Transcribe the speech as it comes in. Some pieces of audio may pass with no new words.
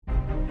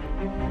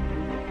Welcome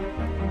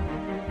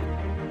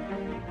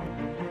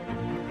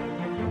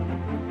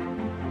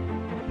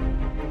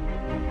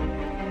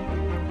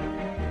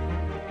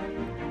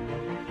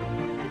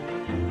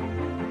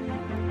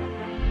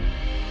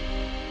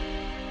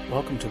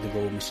to the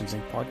Global Missions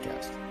Inc.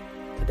 podcast.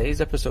 Today's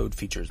episode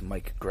features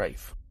Mike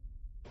Greif.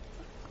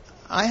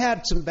 I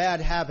had some bad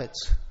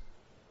habits,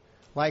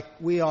 like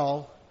we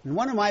all. And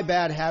one of my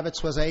bad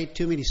habits was I ate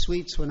too many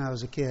sweets when I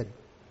was a kid.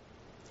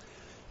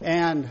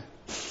 And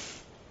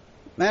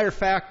matter of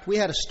fact, we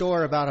had a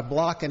store about a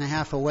block and a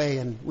half away,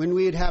 and when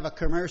we'd have a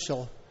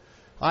commercial,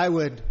 I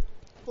would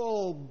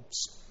full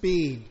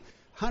speed,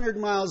 100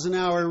 miles an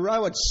hour, I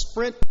would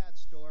sprint that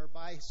store,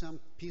 buy some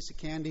piece of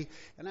candy,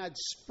 and I'd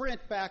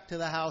sprint back to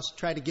the house,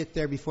 try to get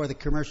there before the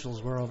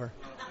commercials were over.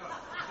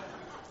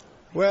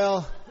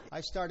 Well,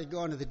 I started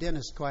going to the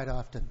dentist quite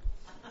often.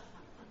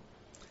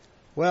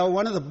 Well,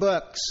 one of the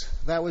books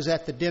that was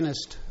at the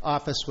dentist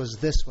office was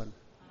this one.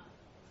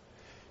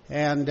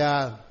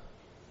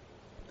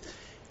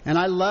 And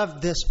I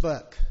loved this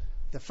book.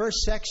 The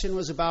first section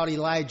was about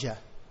Elijah,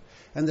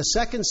 and the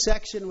second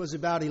section was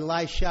about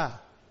Elisha.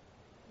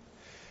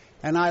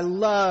 And I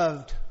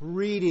loved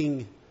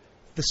reading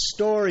the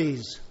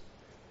stories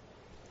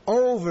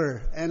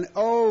over and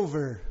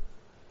over.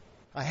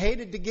 I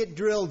hated to get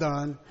drilled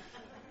on,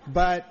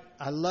 but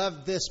I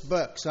loved this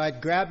book. So I'd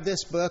grab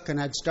this book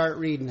and I'd start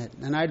reading it.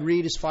 And I'd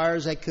read as far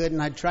as I could,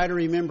 and I'd try to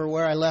remember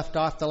where I left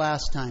off the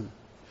last time.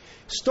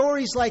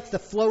 Stories like the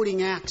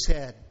floating axe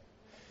head.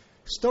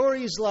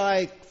 Stories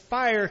like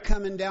fire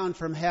coming down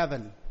from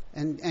heaven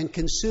and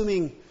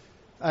consuming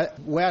a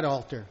wet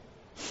altar.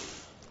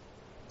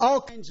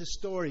 All kinds of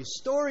stories.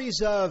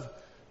 Stories of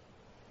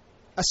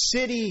a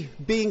city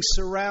being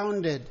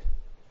surrounded,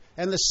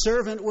 and the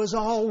servant was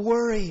all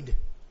worried.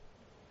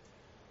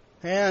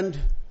 And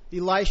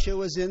Elisha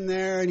was in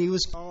there, and he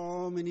was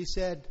calm, and he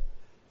said,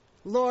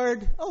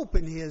 "Lord,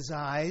 open his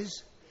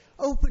eyes.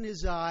 Open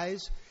his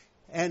eyes."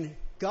 And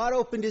God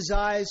opened his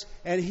eyes,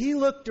 and he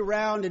looked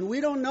around, and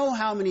we don't know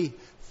how many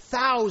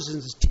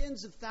thousands,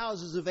 tens of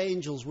thousands of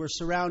angels were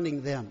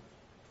surrounding them.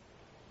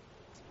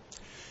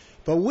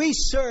 But we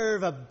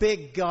serve a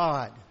big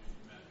God.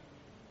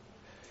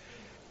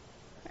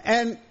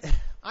 And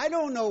I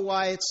don't know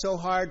why it's so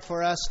hard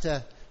for us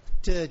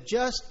to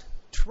just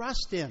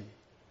trust Him.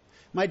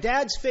 My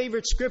dad's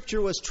favorite scripture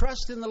was,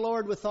 "Trust in the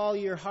Lord with all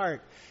your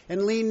heart,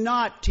 and lean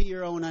not to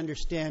your own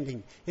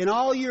understanding. In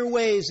all your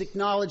ways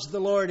acknowledge the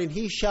Lord, and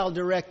He shall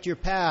direct your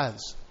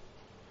paths."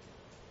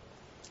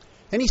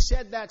 And he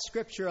said that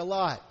scripture a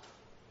lot.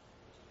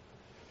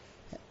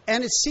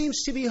 And it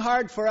seems to be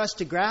hard for us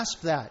to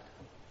grasp that.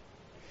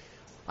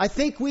 I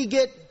think we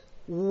get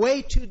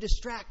way too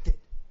distracted.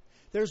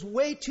 There's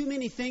way too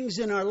many things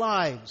in our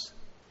lives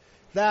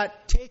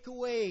that take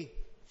away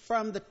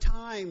from the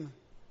time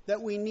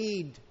that we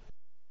need.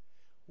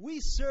 We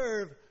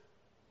serve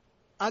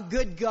a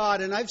good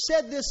God. And I've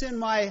said this in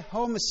my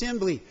home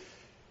assembly.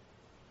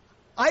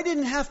 I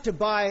didn't have to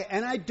buy,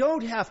 and I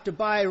don't have to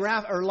buy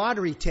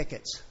lottery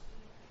tickets.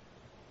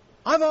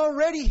 I've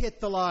already hit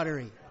the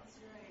lottery.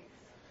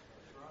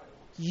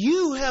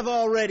 You have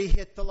already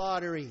hit the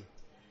lottery.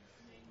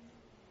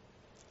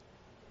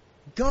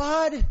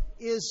 God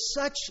is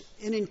such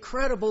an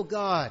incredible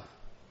God.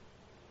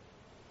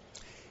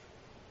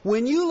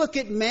 When you look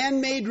at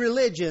man-made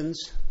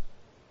religions,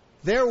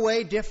 they're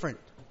way different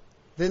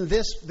than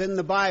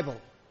the Bible.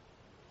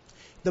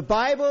 The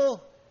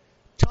Bible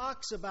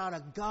talks about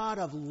a God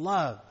of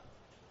love,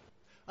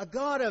 a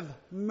God of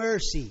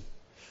mercy,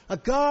 a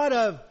God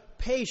of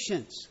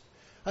patience,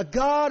 a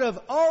God of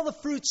all the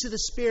fruits of the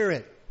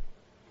Spirit.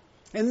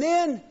 And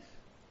then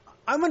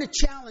I'm going to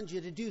challenge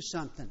you to do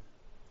something.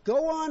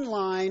 Go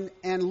online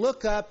and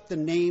look up the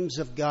names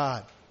of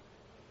God.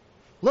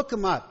 Look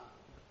them up.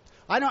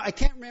 I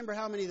can't remember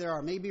how many there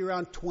are. Maybe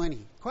around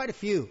 20. Quite a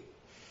few.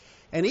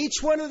 And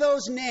each one of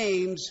those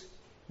names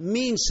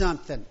means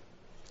something.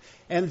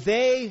 And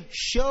they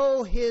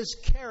show His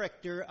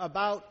character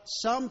about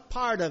some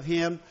part of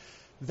Him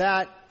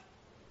that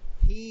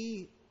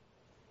He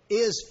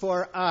is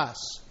for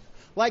us.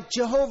 Like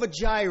Jehovah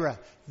Jireh,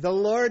 the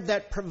Lord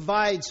that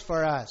provides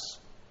for us.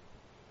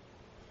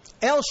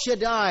 El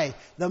Shaddai,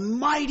 the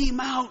mighty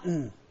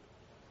mountain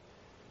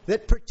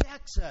that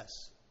protects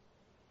us.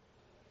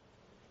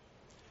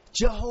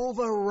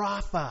 Jehovah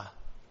Rapha,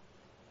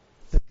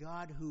 the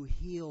God who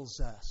heals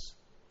us.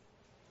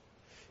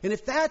 And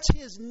if that's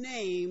His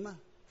name,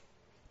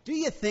 do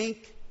you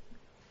think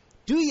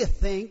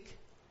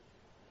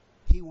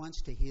He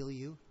wants to heal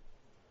you?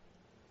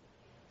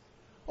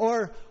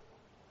 Or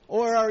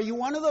are you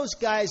one of those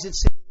guys that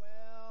say,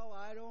 "Well,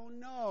 I don't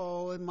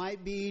know. It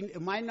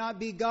might not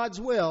be God's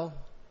will."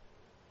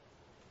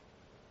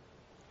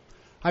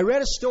 I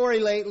read a story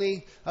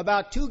lately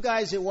about two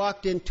guys that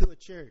walked into a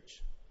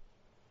church.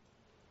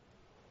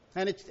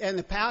 And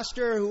the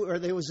pastor,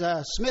 it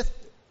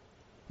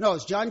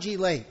was John G.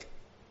 Lake.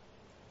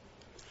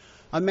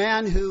 A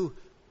man who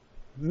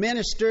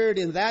ministered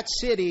in that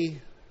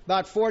city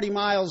about 40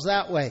 miles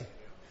that way.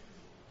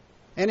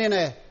 And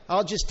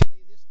I'll just tell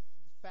you this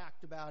fact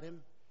talked about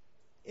him.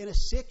 In a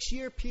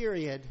 6-year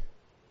period,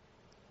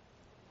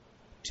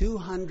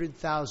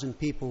 200,000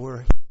 people were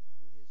healed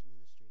through his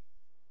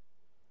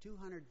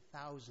ministry.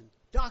 200,000.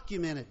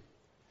 Documented.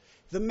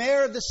 The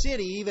mayor of the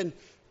city even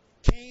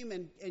came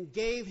and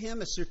gave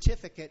him a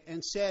certificate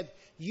and said,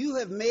 you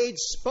have made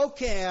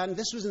Spokane,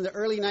 this was in the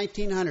early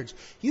 1900s,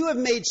 you have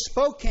made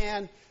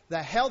Spokane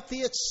the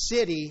healthiest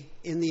city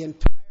in the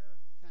entire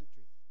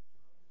country.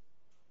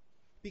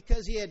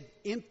 Because he had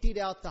emptied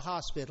out the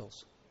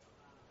hospitals.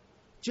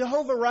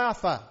 Jehovah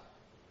Rapha.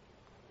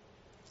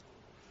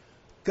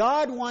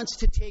 God wants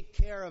to take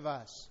care of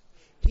us.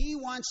 He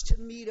wants to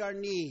meet our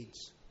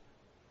needs.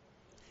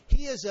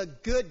 He is a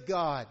good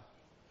God.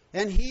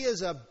 And He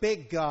is a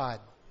big God.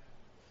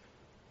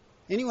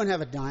 Anyone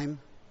have a dime?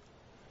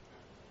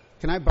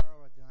 Can I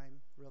borrow a dime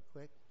real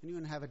quick?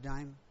 Anyone have a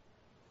dime?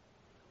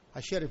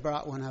 I should have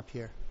brought one up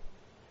here.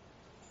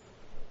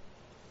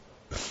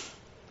 If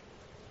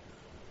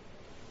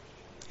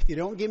you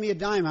don't give me a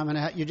dime,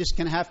 you're just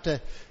going to have to...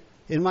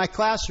 In my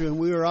classroom,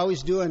 we were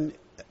always doing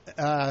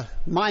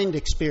mind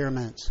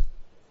experiments.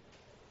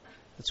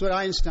 That's what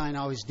Einstein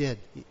always did.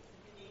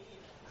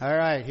 All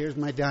right, here's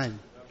my dime.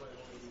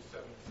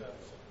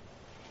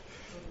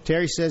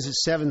 Terry says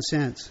it's 7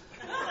 cents.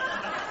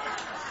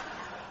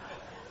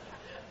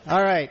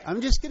 All right,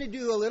 I'm just going to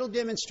do a little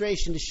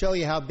demonstration to show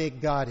you how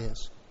big God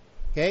is.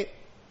 Okay?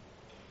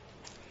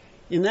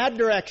 In that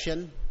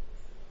direction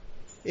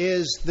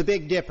is the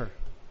Big Dipper.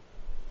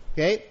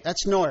 Okay?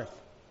 That's north.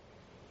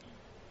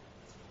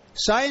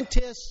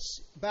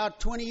 Scientists, about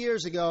 20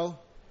 years ago,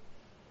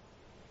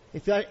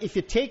 if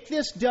you take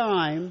this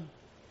dime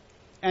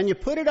and you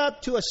put it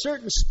up to a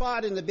certain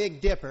spot in the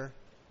Big Dipper,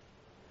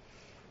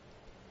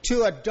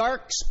 to a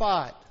dark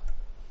spot,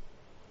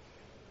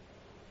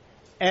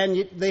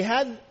 and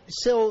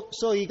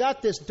so you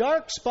got this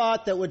dark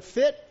spot that would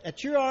fit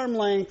at your arm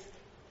length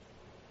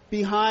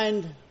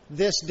behind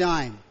this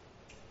dime.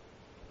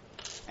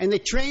 And they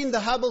trained the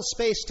Hubble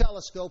Space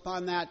Telescope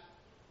on that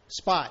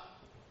spot.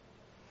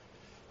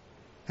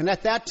 And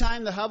at that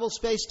time, the Hubble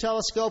Space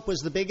Telescope was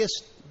the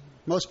biggest,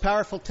 most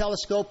powerful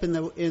telescope in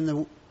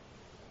the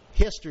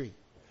history.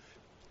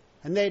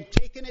 And they'd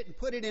taken it and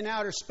put it in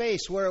outer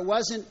space where it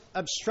wasn't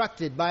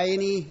obstructed by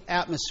any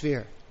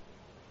atmosphere.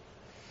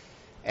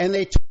 And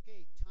they took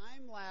a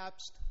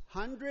time-lapsed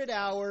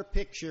 100-hour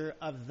picture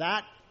of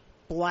that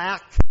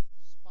black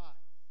spot.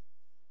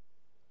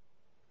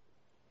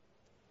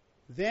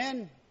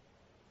 Then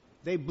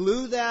they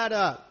blew that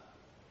up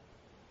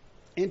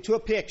into a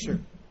picture.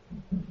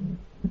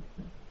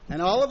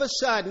 And all of a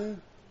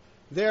sudden,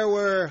 there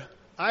were,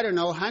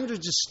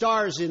 hundreds of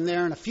stars in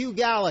there and a few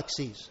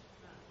galaxies.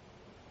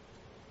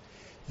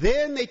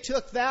 Then they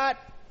took that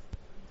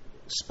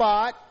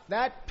spot,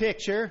 that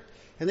picture,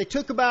 and they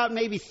took about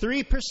maybe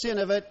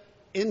 3% of it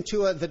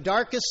into the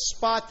darkest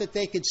spot that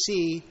they could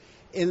see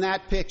in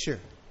that picture.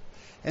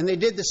 And they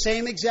did the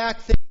same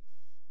exact thing.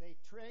 They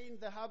trained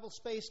the Hubble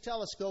Space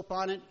Telescope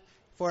on it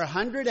for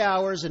 100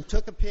 hours and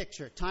took a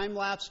picture,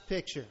 time-lapse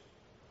picture.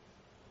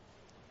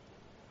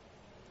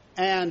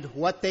 And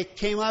what they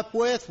came up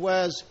with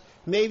was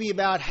maybe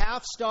about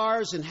half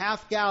stars and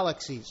half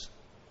galaxies.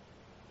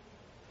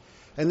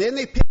 And then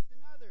they picked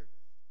another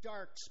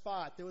dark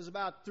spot. There was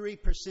about 3%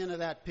 of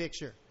that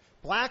picture.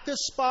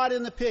 Blackest spot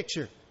in the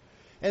picture.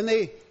 And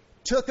they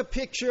took a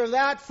picture of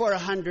that for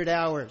 100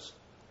 hours.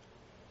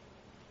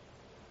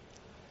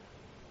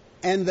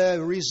 And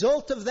the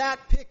result of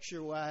that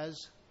picture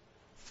was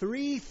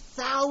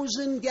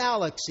 3,000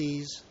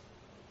 galaxies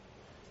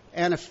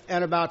and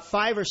about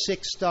 5 or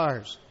 6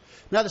 stars.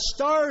 Now, the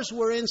stars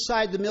were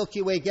inside the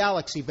Milky Way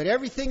galaxy, but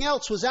everything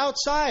else was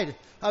outside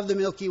of the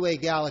Milky Way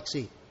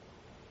galaxy.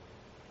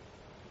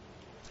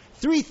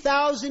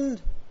 3,000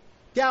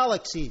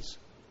 galaxies.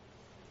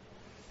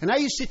 And I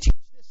used to teach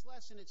this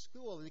lesson at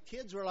school, and the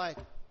kids were like,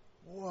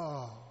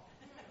 whoa.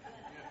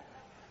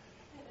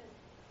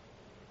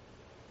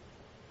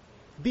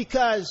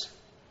 Because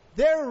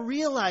they're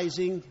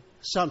realizing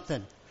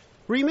something.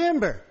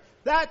 Remember,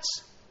 that's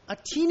a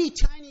teeny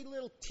tiny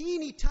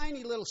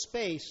little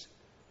space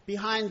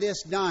behind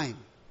this dime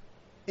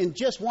in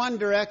just one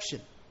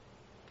direction.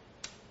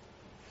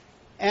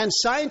 And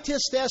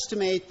scientists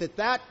estimate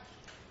that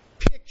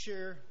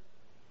picture...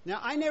 Now,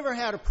 I never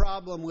had a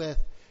problem with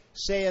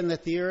saying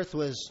that the earth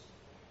was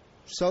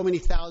so many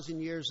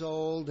thousand years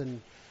old,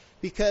 and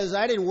because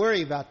I didn't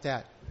worry about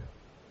that.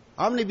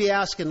 I'm going to be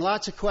asking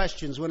lots of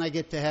questions when I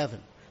get to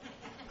heaven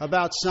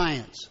about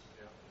science.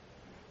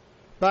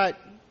 But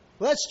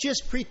let's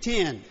just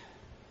pretend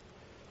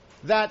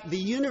that the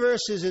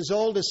universe is as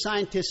old as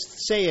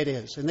scientists say it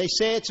is. And they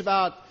say it's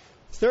about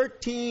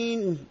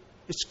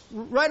it's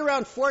right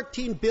around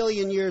 14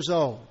 billion years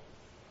old.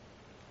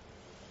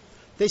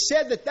 They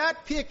said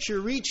that picture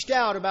reached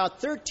out about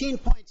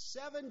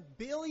 13.7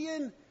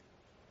 billion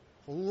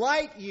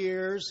light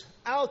years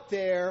out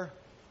there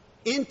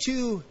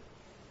into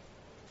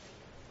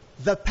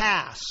the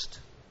past.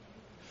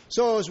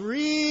 So it was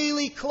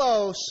really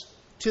close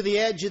to the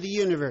edge of the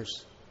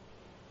universe.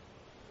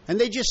 And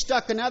they just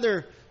stuck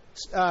another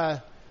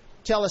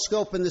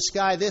telescope in the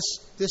sky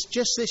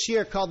this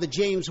year called the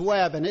James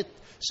Webb, and it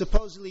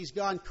supposedly has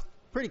gone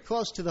pretty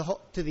close to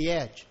the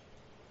edge.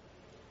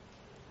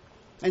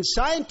 And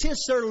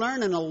scientists are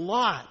learning a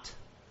lot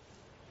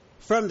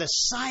from the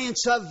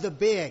science of the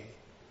big.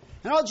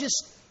 And I'll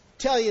just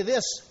tell you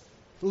this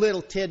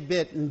little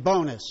tidbit and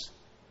bonus.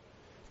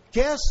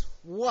 Guess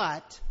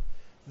what?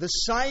 The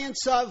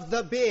science of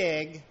the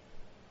big,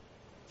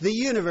 the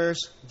universe,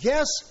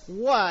 guess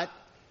what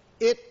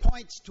it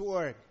points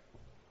toward?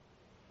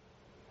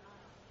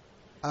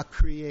 A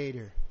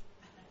creator.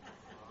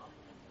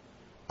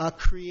 A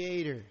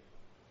creator.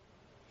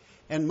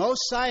 And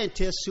most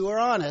scientists who are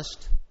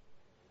honest,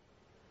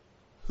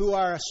 who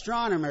are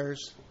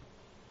astronomers,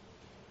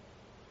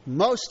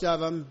 most of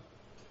them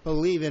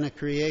believe in a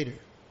creator.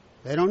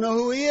 They don't know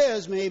who he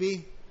is,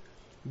 maybe,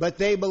 but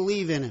they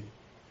believe in him.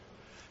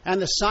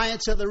 And the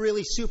science of the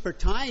really super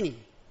tiny,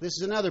 this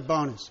is another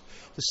bonus.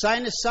 The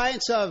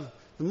science of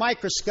the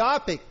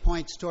microscopic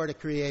points toward a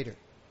creator.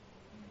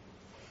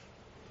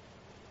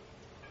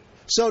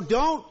 So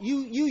don't,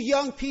 you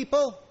young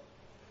people,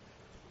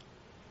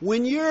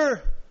 when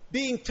you're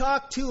being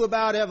talked to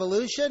about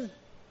evolution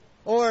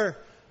or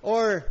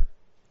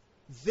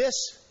this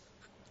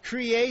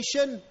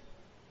creation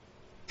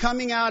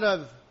coming out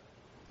of,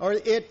 or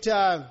it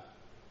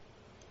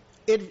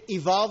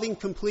evolving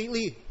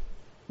completely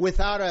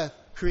without a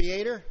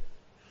creator,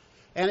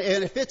 and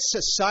if it's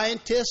a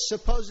scientist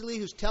supposedly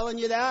who's telling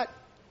you that,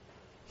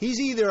 he's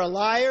either a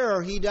liar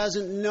or he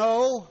doesn't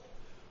know,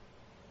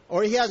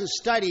 or he hasn't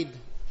studied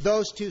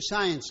those two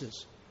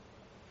sciences,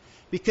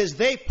 because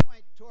they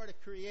point toward a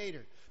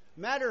creator.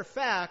 Matter of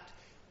fact,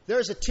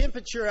 there's a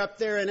temperature up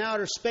there in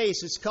outer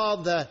space. It's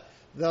called the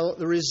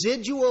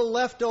residual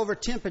leftover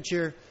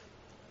temperature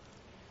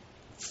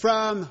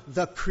from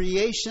the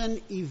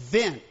creation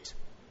event,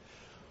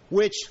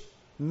 which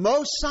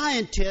most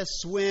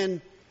scientists,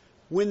 when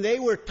they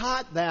were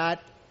taught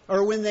that,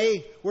 or when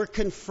they were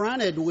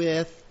confronted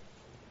with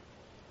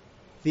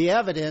the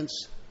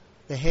evidence,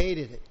 they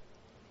hated it,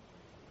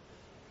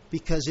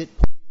 because it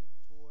pointed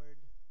toward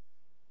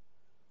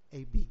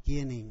a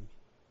beginning.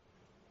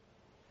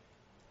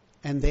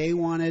 And they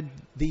wanted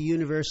the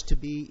universe to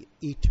be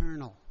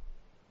eternal,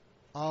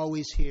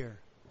 always here.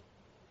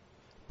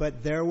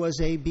 But there was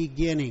a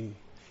beginning.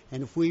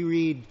 And if we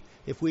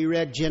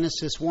read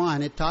Genesis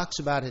 1, it talks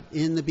about it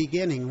in the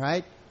beginning,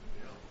 right?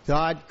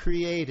 God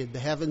created the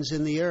heavens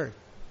and the earth.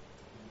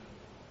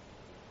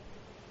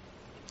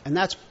 And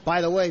that's,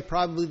 by the way,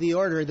 probably the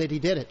order that he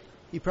did it.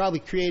 He probably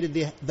created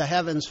the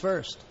heavens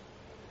first.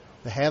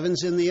 The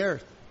heavens and the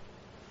earth.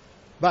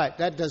 But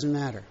that doesn't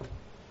matter.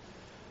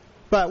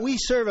 But we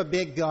serve a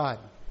big God.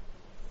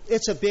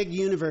 It's a big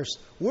universe.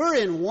 We're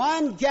in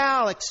one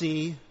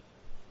galaxy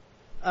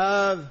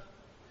of,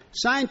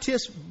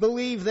 scientists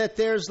believe that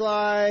there's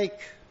like,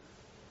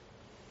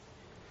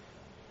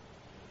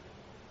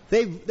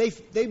 they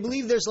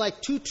believe there's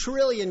like 2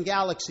 trillion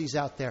galaxies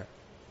out there.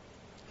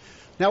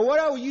 Now, what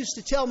I used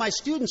to tell my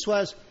students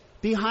was,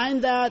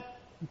 behind that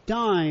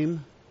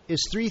dime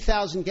is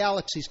 3,000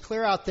 galaxies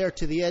clear out there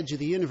to the edge of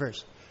the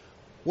universe.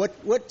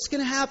 What's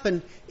going to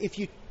happen if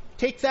you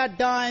take that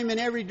dime in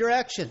every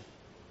direction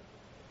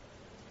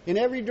of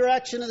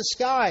the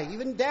sky,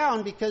 even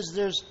down, because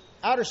there's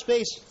outer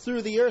space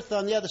through the earth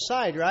on the other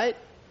side, right?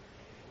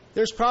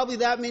 There's probably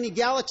that many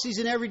galaxies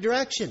in every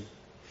direction.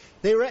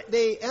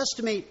 They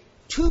estimate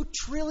 2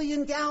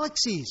 trillion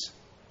galaxies.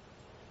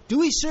 Do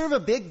we serve a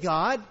big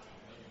God?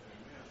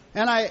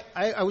 And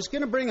I was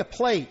going to bring a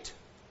plate,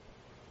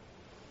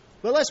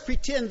 but let's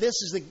pretend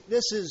this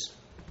is.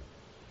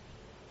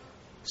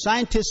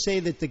 Scientists say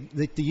that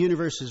the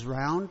universe is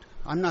round.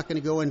 I'm not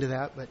going to go into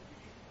that, but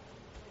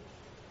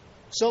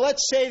so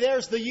let's say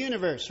there's the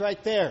universe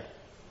right there.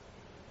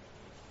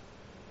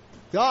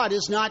 God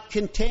is not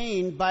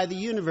contained by the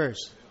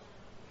universe.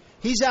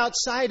 He's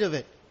outside of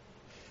it.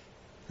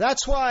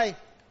 That's why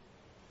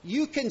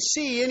you can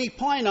see any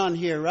point on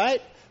here,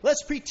 right?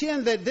 Let's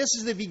pretend that this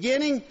is the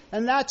beginning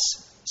and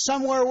that's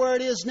somewhere where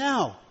it is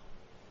now.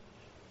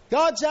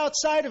 God's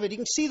outside of it. He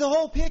can see the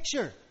whole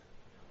picture.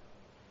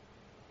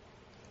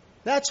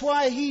 That's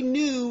why he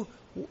knew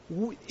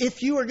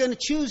if you were going to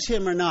choose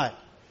him or not,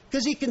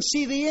 because he can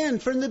see the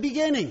end from the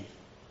beginning.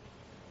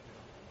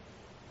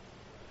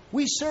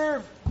 We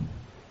serve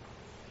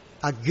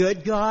a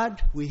good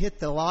God. We hit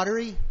the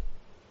lottery.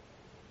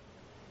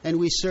 And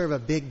we serve a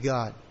big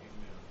God.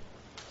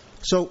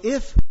 So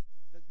if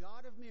the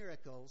God of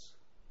miracles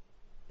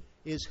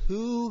is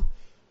who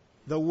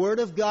the Word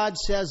of God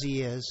says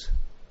he is,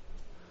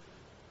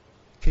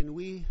 can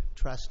we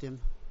trust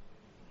him?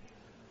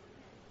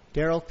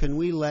 Daryl, can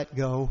we let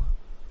go?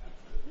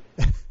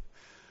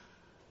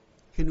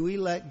 Can we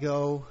let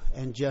go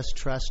and just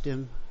trust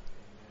him?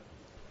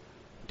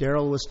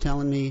 Daryl was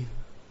telling me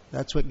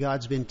that's what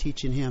God's been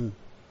teaching him.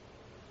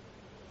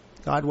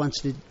 God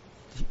wants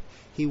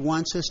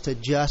us to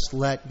just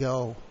let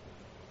go.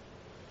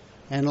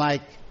 And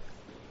like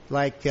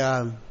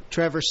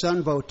Trevor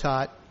Sunbow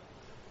taught,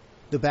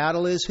 the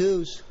battle is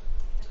whose?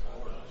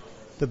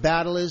 The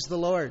battle is the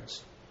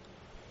Lord's.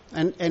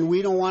 And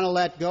we don't want to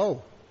let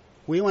go.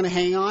 We want to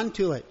hang on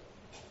to it.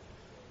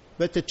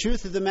 But the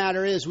truth of the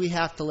matter is we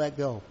have to let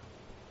go.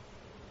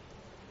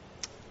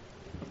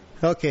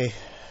 Okay.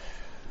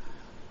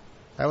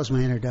 That was my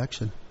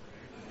introduction.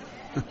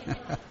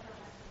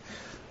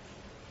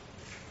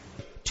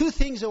 Two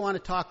things I want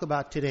to talk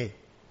about today.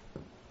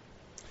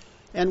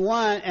 And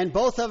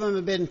both of them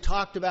have been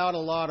talked about a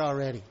lot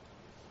already.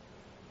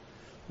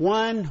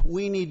 One,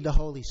 we need the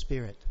Holy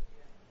Spirit.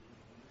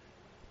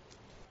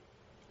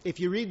 If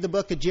you read the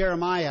book of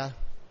Jeremiah,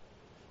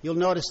 you'll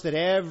notice that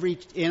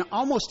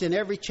almost in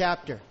every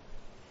chapter,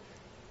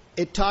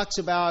 it talks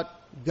about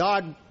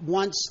God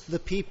wants the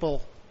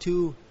people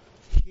to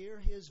hear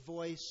His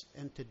voice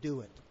and to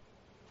do it.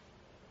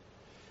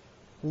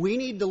 We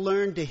need to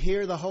learn to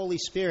hear the Holy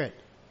Spirit.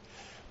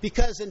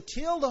 Because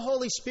until the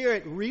Holy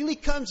Spirit really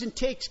comes and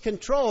takes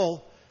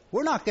control,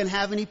 we're not going to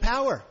have any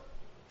power.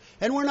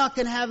 And we're not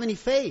going to have any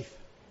faith.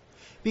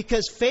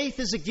 Because faith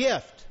is a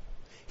gift.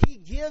 He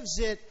gives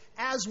it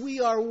as we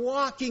are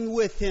walking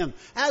with Him,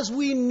 as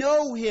we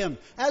know Him,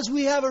 as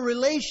we have a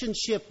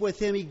relationship with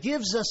Him. He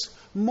gives us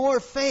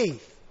more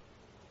faith.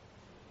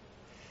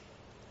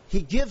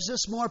 He gives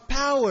us more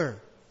power.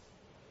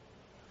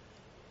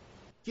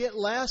 Get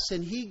less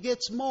and He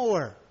gets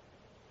more.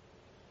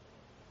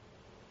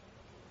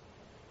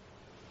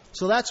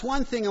 So that's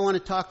one thing I want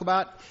to talk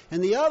about.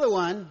 And the other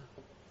one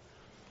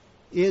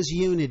is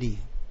unity.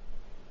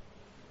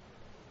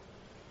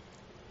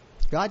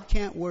 God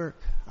can't work.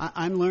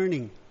 I'm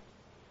learning.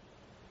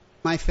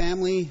 My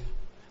family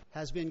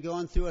has been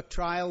going through a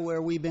trial where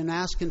we've been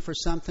asking for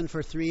something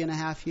for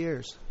 3.5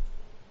 years.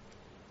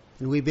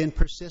 And we've been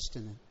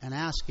persistent and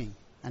asking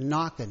and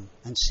knocking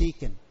and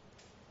seeking.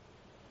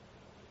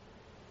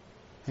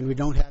 And we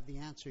don't have the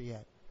answer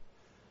yet.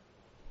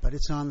 But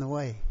it's on the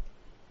way.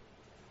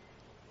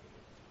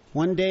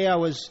 One day I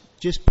was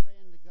just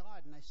praying to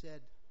God and I said,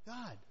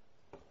 God,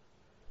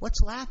 what's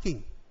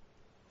lacking?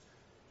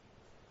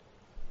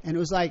 And it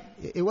was like,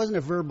 it wasn't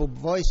a verbal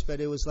voice,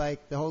 but it was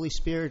like the Holy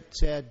Spirit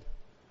said,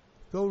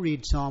 go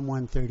read Psalm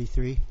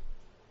 133.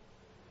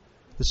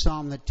 The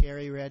psalm that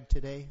Terry read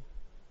today.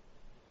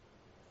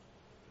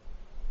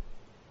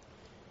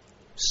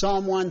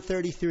 Psalm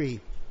 133.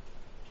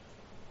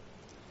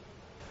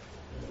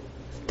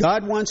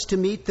 God wants to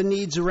meet the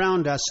needs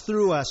around us,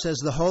 through us, as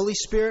the Holy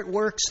Spirit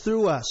works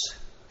through us,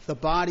 the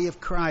body of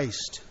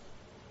Christ.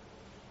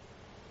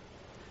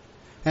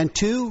 And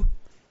two,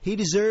 He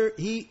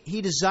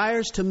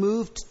desires to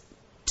move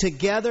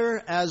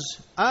together as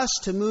us,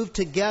 to move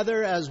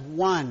together as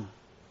one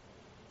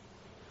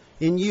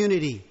in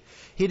unity.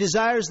 He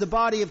desires the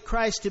body of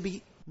Christ to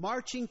be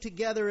marching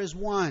together as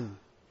one,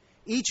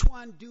 each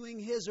one doing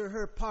his or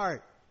her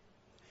part,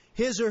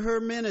 his or her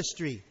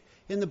ministry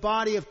in the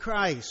body of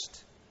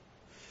Christ.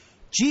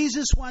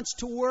 Jesus wants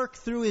to work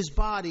through His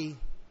body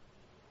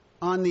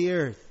on the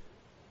earth,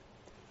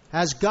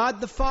 as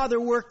God the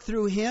Father worked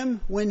through Him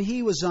when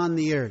He was on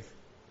the earth.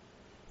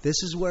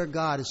 This is where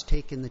God has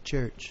taken the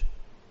church.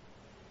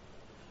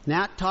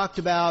 Nat talked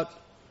about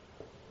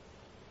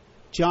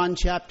John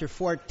chapter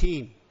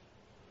 14.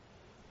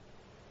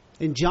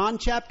 In John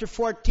chapter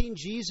 14,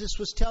 Jesus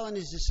was telling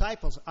His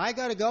disciples, I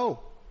got to go.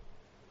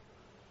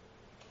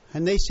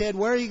 And they said,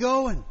 where are you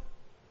going?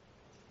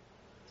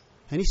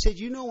 And He said,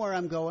 you know where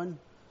I'm going.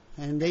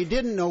 And they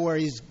didn't know where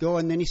He's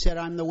going. Then He said,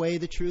 I'm the way,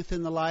 the truth,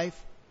 and the life.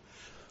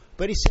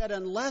 But He said,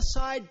 unless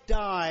I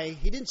die,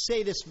 He didn't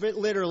say this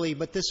literally,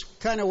 but this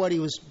kind of what He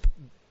was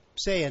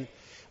saying.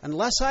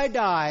 Unless I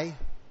die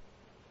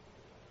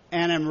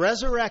and am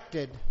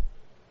resurrected,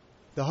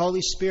 the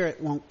Holy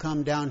Spirit won't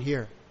come down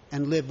here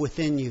and live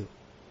within you.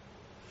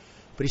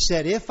 But He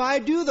said, if I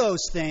do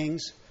those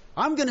things,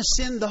 I'm going to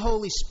send the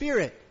Holy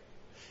Spirit.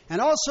 And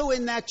also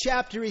in that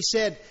chapter He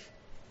said,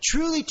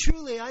 truly,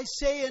 truly, I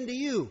say unto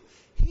you,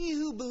 he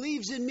who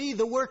believes in me,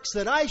 the works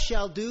that I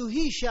shall do,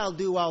 he shall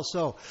do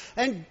also.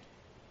 And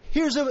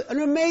here's an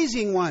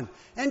amazing one.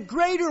 And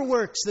greater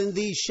works than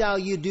these shall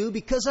you do,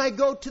 because I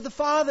go to the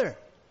Father.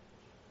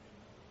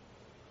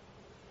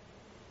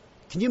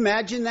 Can you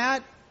imagine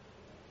that?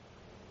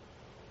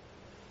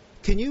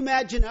 Can you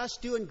imagine us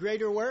doing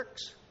greater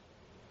works?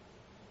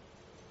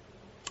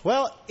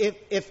 Well,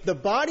 if the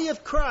body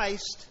of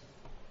Christ,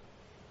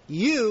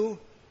 you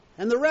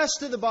and the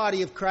rest of the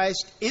body of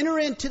Christ enter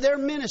into their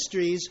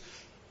ministries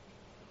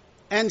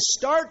and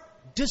start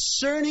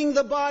discerning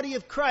the body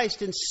of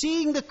Christ and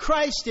seeing the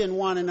Christ in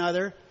one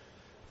another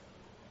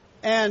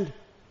and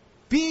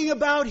being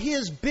about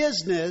His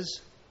business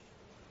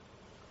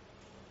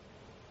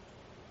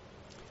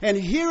and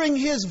hearing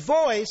His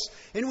voice,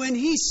 and when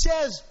He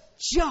says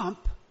jump,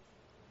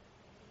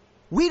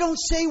 we don't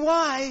say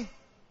why.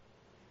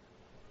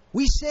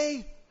 We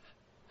say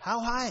how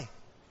high.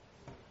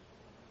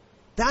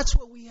 That's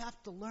what we have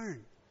to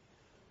learn.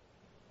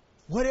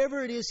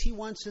 Whatever it is He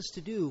wants us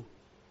to do,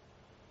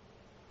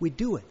 we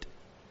do it.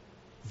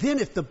 Then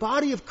if the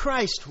body of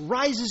Christ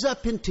rises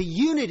up into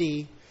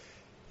unity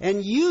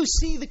and you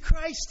see the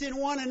Christ in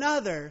one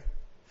another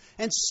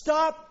and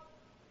stop,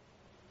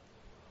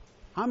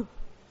 I'm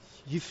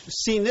You've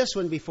seen this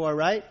one before,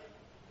 right?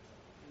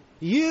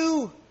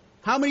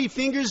 How many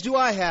fingers do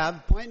I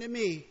have? Point at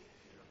me.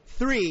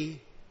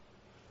 3.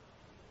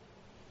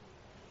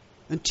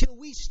 Until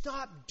we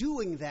stop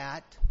doing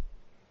that,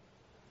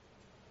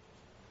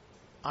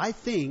 I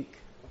think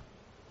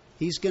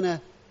He's going to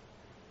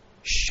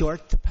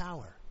short the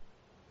power.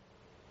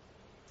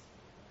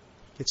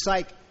 It's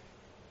like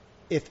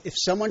if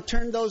someone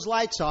turned those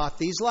lights off,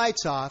 these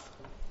lights off,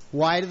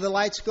 why do the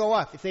lights go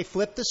off? If they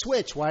flip the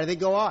switch, why do they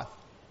go off?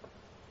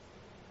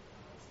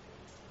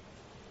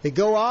 They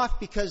go off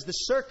because the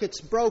circuit's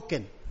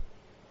broken.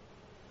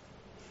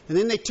 And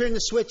then they turn the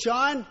switch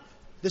on,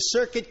 the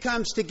circuit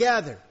comes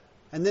together,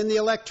 and then the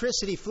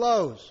electricity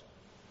flows.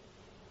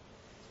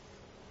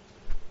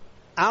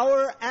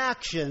 Our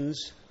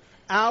actions,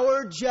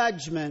 our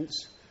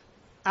judgments,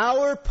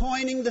 our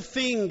pointing the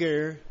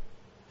finger,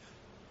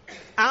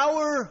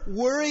 our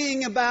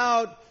worrying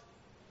about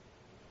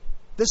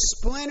the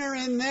splinter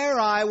in their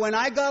eye,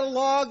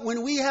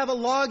 when we have a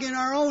log in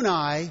our own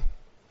eye,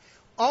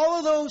 all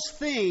of those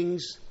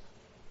things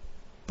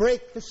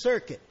break the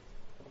circuit.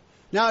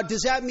 Now,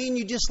 does that mean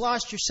you just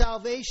lost your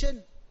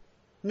salvation?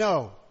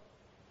 No.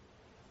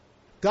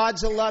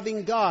 God's a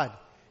loving God.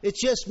 It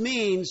just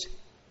means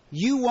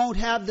you won't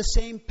have the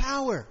same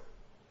power.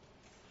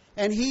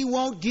 And He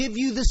won't give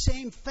you the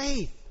same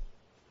faith.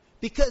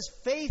 Because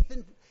faith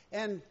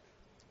and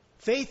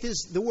faith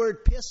is the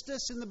word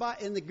pistis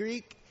in the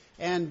Greek,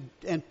 and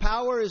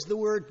power is the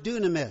word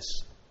dunamis.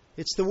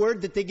 It's the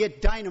word that they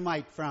get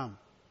dynamite from.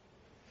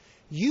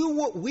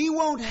 We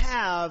won't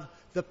have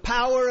the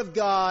power of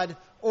God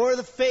or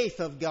the faith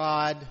of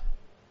God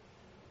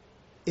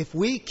if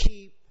we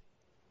keep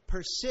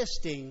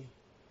persisting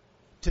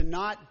to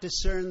not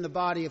discern the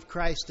body of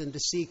Christ and to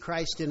see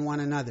Christ in one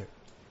another.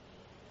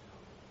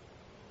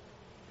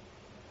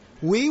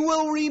 We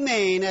will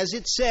remain, as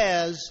it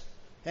says,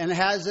 and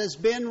has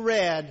been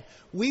read,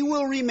 we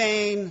will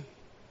remain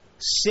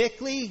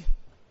sickly,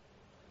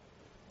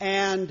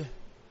 and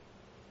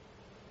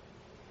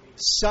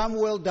some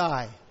will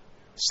die.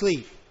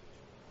 Sleep.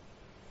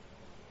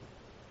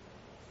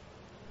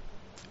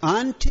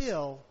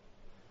 Until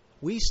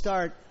we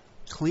start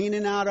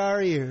cleaning out our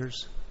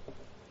ears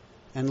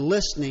and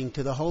listening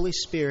to the Holy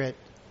Spirit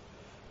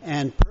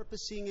and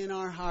purposing in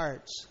our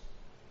hearts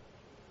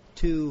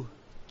to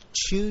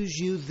choose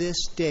you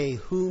this day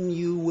whom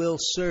you will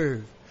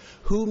serve,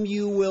 whom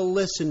you will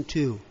listen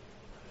to.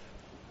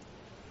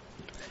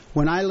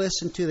 When I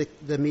listened to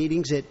the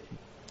meetings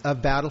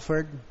of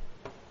Battleford,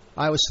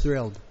 I was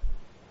thrilled.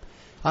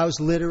 I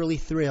was literally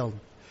thrilled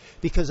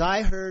because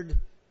I heard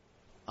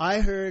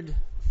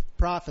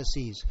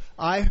prophecies.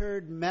 I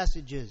heard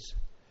messages,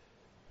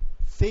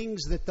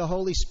 things that the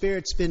Holy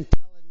Spirit's been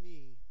telling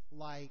me,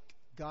 like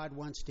God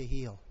wants to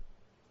heal.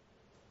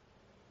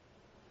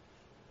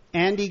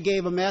 Andy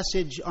gave a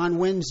message on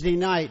Wednesday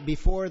night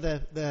before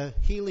the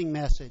healing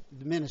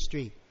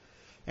ministry.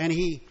 And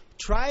he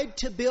tried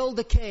to build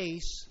a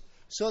case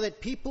so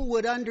that people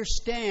would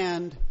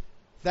understand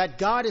that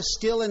God is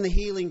still in the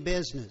healing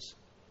business.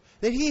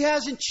 That He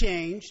hasn't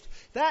changed.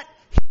 That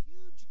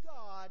huge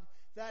God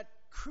that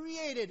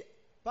created,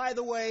 by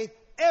the way,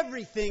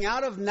 everything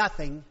out of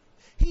nothing.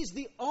 He's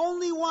the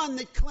only one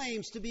that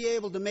claims to be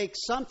able to make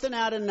something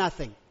out of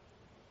nothing.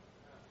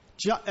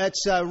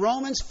 It's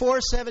Romans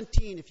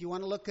 4:17, if you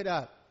want to look it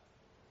up.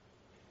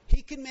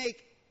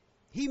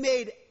 He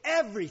made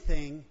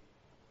everything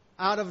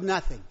out of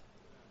nothing.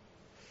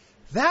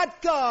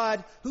 That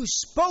God who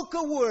spoke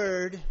a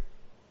word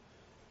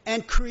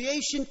and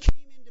creation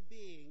came into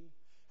being,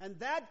 and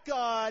that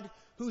God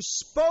who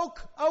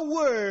spoke a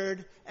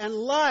word and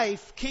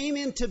life came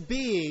into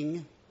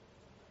being,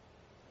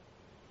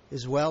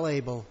 is well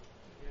able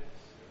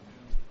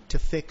to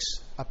fix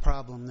a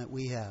problem that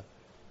we have.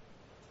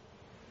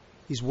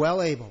 He's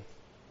well able.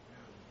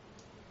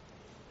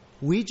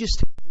 We just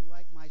have to,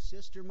 like my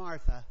sister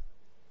Martha,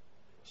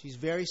 she's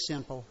very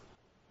simple,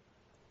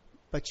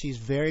 but she's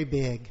very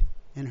big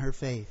in her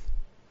faith.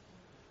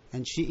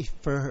 And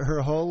for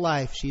her whole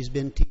life, she's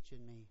been teaching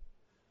me,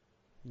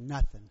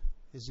 nothing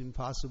is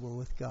impossible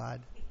with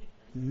God.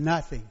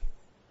 Nothing.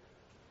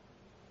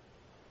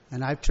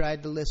 And I've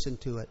tried to listen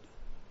to it.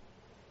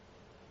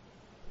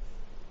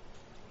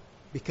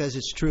 Because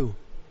it's true.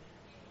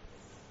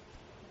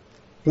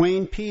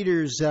 Wayne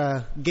Peters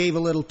gave a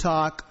little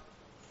talk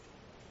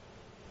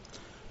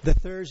the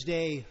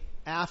Thursday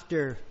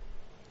after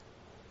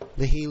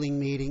the healing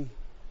meeting.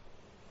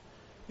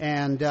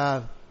 And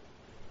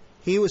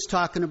he was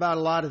talking about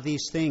a lot of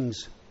these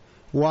things.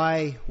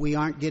 Why we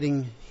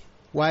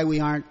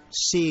aren't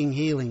seeing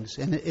healings.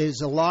 And it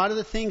is a lot of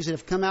the things that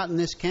have come out in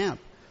this camp.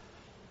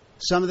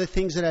 Some of the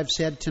things that I've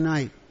said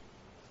tonight.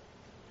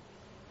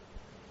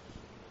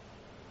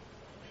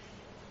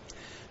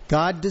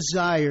 God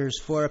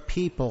desires for a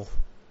people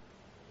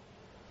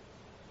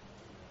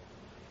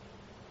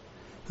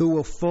who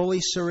will fully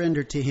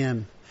surrender to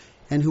Him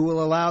and who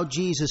will allow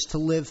Jesus to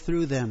live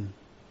through them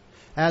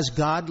as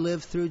God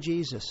lived through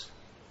Jesus.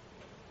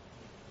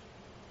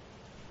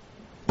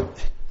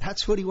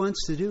 That's what He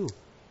wants to do.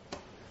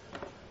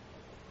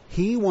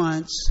 He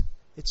wants,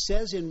 it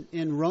says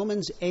in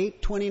Romans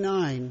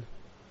 8:29,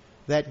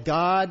 that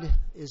God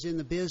is in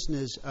the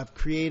business of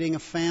creating a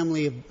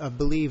family of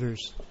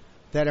believers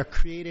that are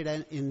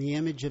created in the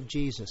image of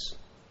Jesus.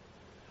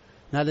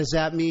 Now, does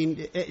that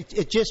mean,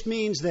 it just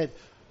means that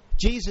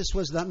Jesus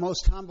was the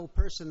most humble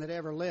person that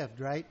ever lived,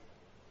 right?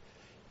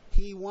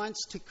 He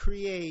wants to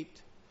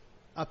create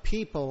a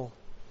people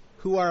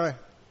who are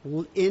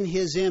in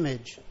His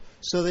image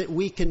so that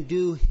we can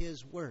do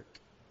His work.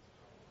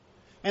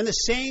 And the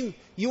same,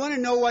 you want to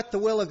know what the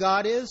will of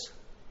God is?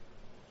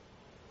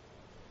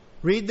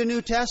 Read the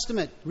New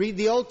Testament. Read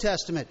the Old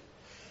Testament.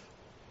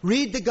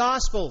 Read the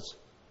Gospels.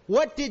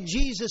 What did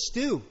Jesus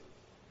do?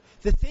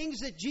 The things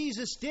that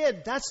Jesus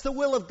did, that's the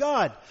will of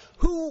God.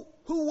 Who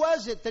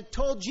was it that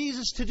told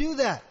Jesus to do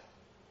that?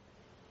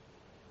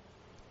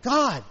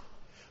 God.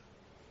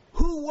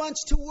 Who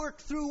wants to work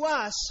through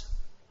us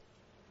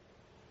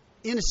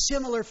in a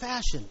similar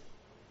fashion?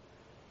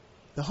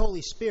 The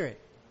Holy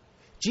Spirit.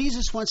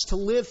 Jesus wants to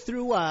live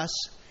through us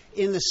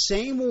in the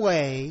same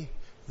way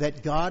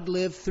that God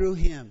lived through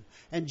Him.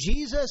 And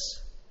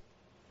Jesus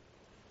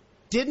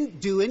didn't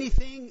do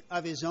anything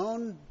of His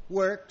own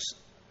works.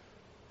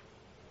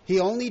 He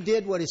only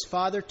did what His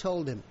Father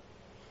told Him.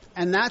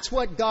 And that's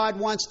what God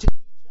wants to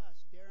teach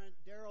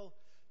us.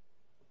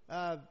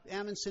 Daryl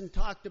Amundsen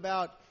talked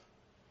about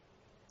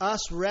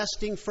us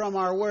resting from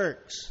our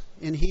works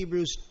in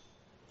Hebrews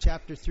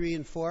chapter 3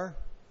 and 4.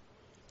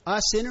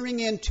 Us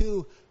entering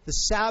into the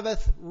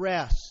Sabbath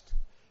rest.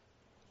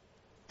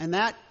 And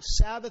that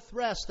Sabbath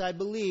rest, I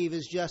believe,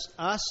 is just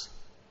us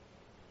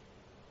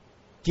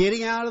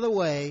getting out of the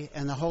way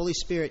and the Holy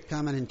Spirit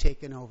coming and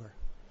taking over.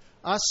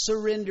 Us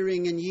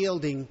surrendering and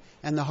yielding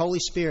and the Holy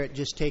Spirit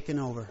just taking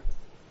over.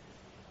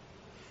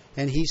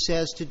 And He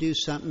says to do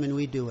something and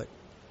we do it.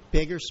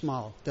 Big or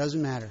small,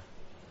 doesn't matter.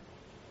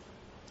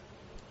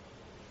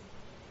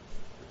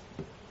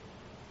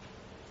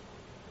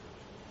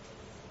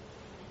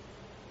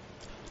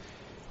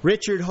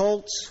 Richard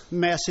Holt's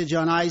message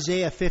on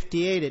Isaiah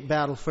 58 at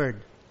Battleford.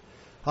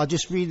 I'll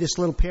just read this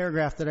little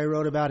paragraph that I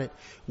wrote about it.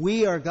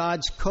 We are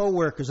God's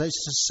co-workers.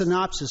 That's a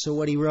synopsis of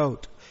what he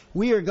wrote.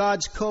 We are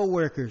God's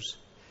co-workers.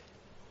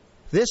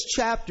 This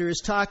chapter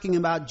is talking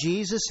about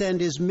Jesus and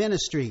His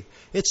ministry.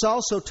 It's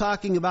also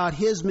talking about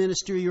His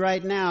ministry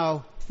right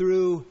now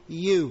through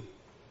you.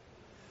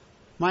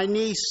 My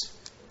niece,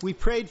 we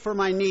prayed for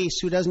my niece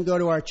who doesn't go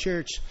to our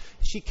church.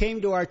 She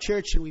came to our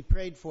church and we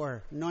prayed for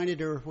her,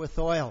 anointed her with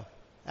oil.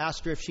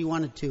 Asked her if she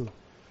wanted to.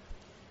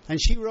 And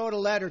she wrote a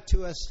letter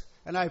to us,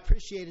 and I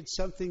appreciated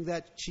something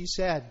that she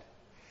said.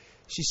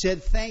 She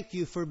said, "Thank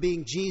you for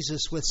being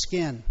Jesus with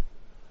skin."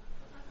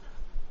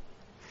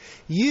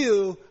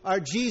 You are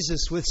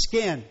Jesus with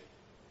skin.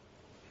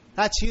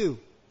 That's you.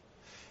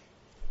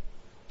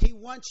 He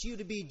wants you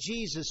to be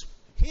Jesus,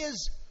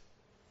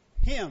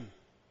 Him,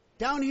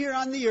 down here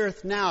on the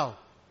earth now.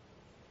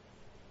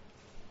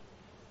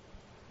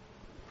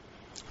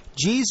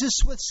 Jesus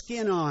with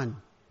skin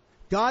on.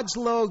 God's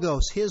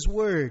logos, His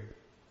Word.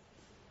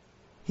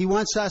 He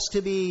wants us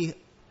to be,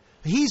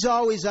 He's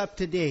always up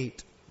to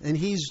date, and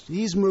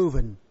He's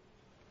moving.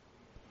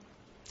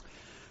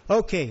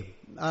 Okay,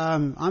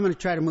 I'm going to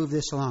try to move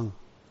this along.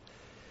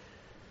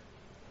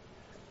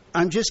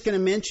 I'm just going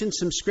to mention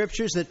some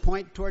scriptures that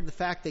point toward the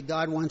fact that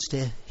God wants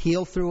to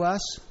heal through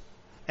us.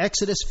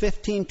 Exodus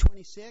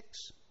 15:26.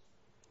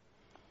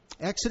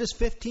 Exodus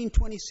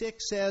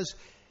 15:26 says,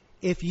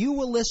 "If you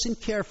will listen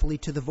carefully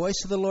to the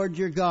voice of the Lord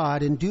your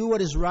God and do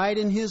what is right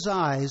in His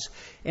eyes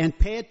and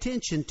pay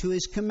attention to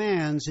His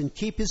commands and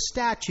keep His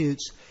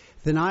statutes,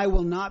 then I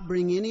will not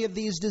bring any of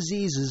these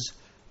diseases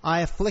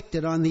I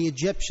afflicted on the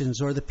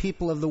Egyptians or the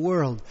people of the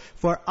world.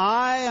 For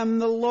I am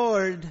the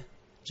Lord,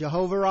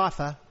 Jehovah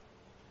Rapha,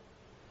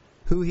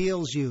 who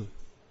heals you."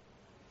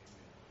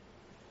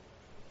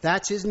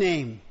 That's His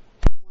name.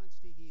 He wants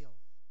to heal.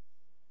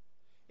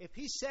 If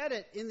He said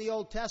it in the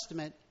Old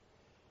Testament,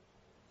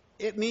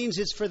 it means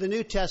it's for the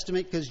New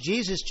Testament because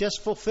Jesus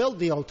just fulfilled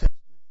the Old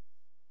Testament.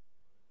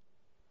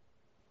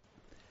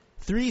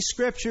 3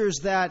 scriptures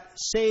that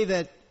say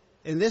that,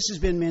 and this has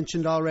been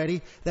mentioned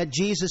already, that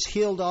Jesus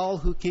healed all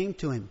who came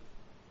to Him.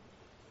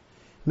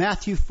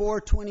 Matthew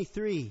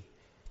 4:23,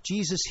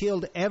 Jesus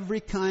healed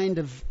every kind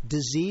of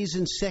disease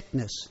and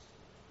sickness.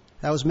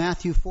 That was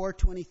Matthew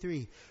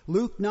 4:23.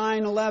 Luke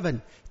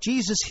 9:11,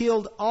 Jesus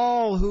healed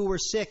all who were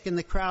sick in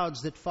the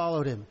crowds that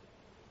followed Him.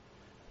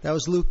 That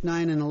was Luke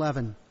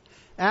 9:11.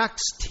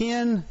 Acts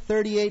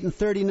 10:38 and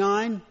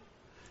 39,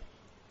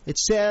 it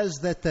says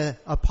that the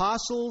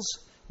apostles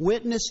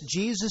witnessed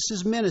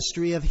Jesus'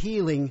 ministry of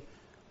healing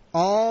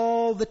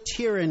all the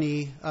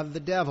tyranny of the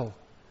devil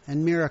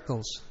and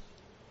miracles.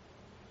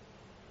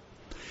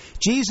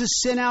 Jesus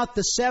sent out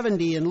the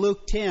 70 in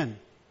Luke 10.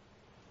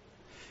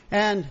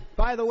 And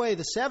by the way,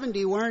 the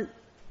 70 weren't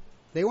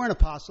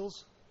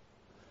apostles.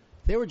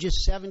 They were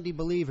just 70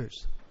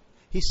 believers.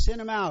 He sent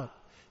them out,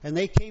 and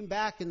they came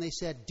back and they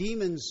said,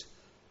 demons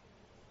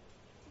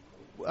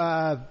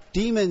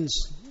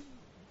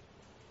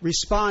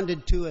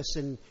responded to us,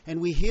 and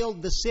we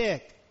healed the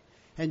sick.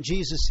 And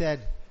Jesus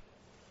said,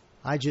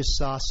 I just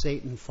saw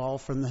Satan fall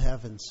from the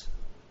heavens.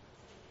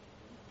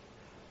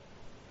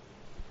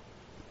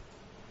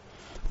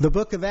 The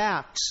book of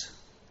Acts,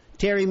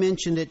 Terry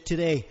mentioned it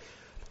today.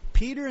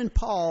 Peter and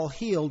Paul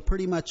healed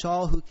pretty much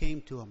all who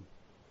came to them.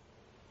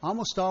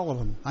 Almost all of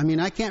them. I mean,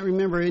 I can't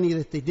remember any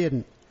that they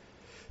didn't.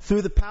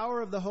 Through the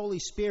power of the Holy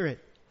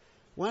Spirit.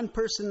 One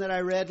person that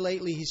I read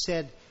lately, he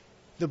said,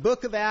 the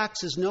book of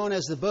Acts is known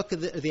as the book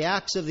of the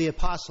Acts of the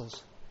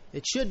Apostles.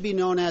 It should be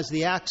known as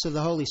the Acts of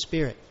the Holy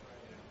Spirit.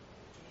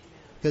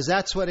 Because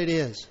that's what it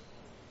is.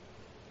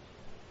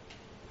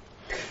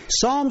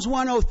 Psalms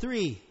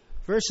 103,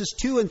 verses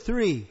 2 and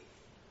 3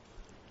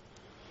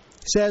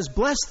 says,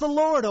 Bless the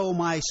Lord, O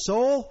my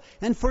soul,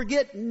 and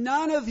forget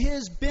none of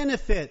His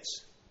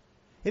benefits.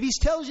 If He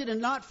tells you to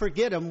not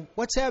forget Him,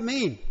 what's that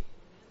mean?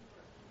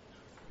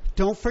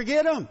 Don't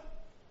forget Him.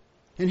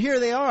 And here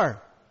they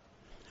are.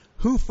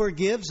 Who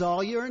forgives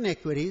all your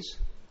iniquities.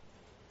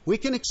 We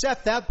can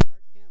accept that part,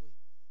 can't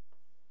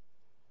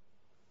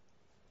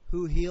we?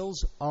 Who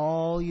heals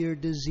all your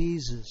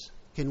diseases.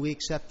 Can we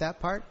accept that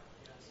part?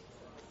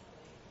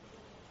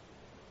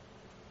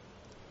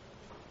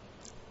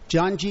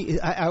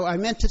 I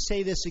meant to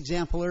say this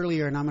example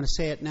earlier, and I'm going to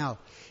say it now.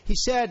 He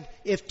said,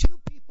 if two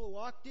people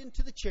walked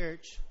into the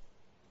church,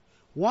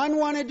 one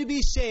wanted to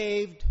be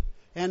saved,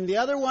 and the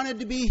other wanted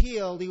to be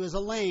healed, he was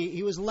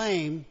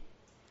lame.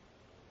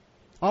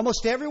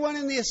 Almost everyone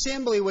in the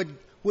assembly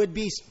would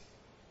be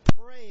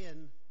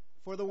praying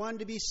for the one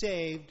to be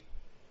saved,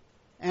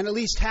 and at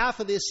least half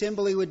of the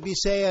assembly would be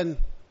saying,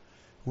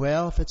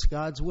 well, if it's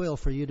God's will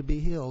for you to be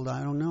healed,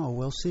 I don't know,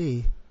 we'll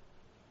see.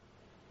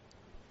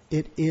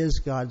 It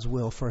is God's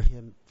will for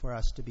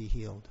us to be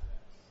healed.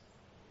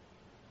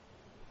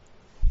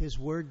 His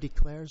Word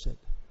declares it.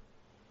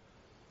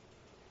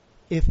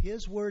 If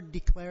His Word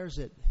declares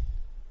it,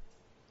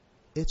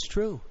 it's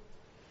true.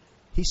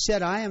 He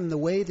said, I am the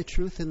way, the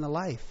truth, and the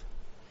life.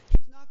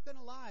 He's not going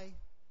to lie.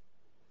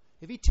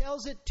 If He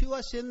tells it to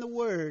us in the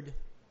Word,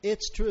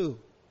 it's true.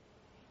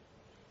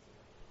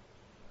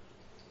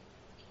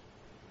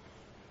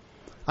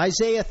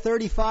 Isaiah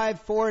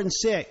 35, 4 and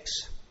 6.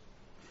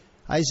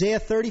 Isaiah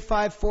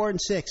 35, 4 and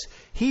 6.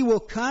 He will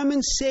come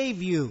and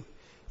save you.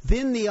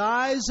 Then the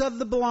eyes of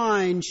the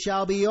blind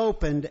shall be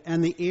opened,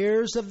 and the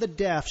ears of the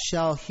deaf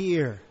shall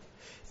hear.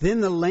 Then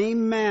the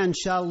lame man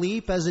shall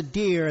leap as a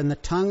deer, and the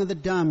tongue of the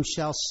dumb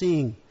shall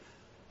sing.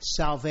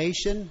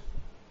 Salvation,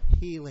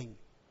 healing.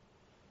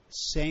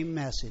 Same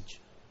message.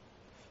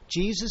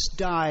 Jesus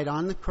died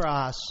on the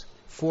cross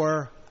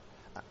for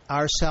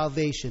our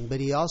salvation, but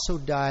He also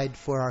died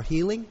for our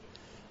healing,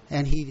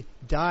 and He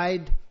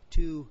died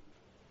to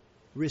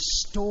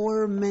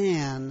restore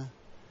man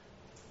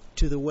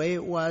to the way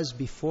it was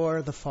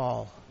before the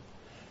fall.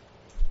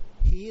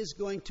 He is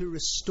going to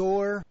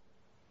restore,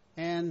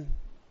 and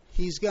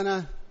He's going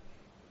to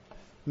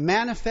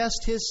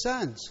manifest His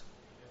sons.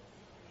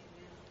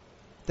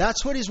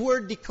 That's what His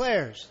Word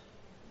declares.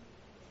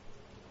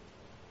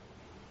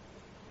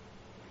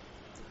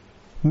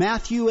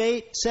 Matthew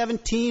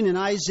 8:17 and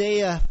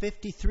Isaiah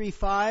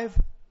 53:5.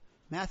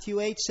 Matthew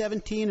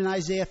 8:17 and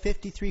Isaiah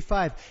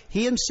 53:5.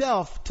 He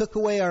Himself took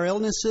away our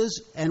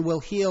illnesses and will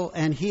heal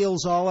and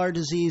heals all our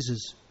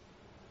diseases.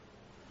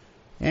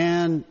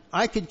 And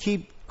I could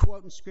keep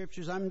quoting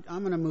scriptures. I'm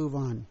going to move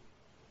on.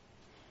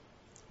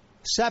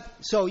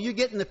 So you're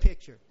getting the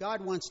picture.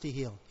 God wants to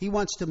heal. He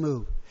wants to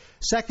move.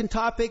 Second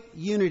topic,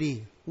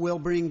 unity will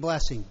bring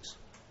blessings.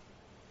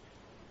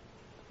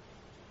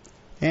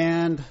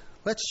 And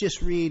let's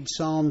just read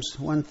Psalms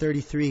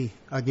 133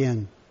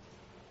 again.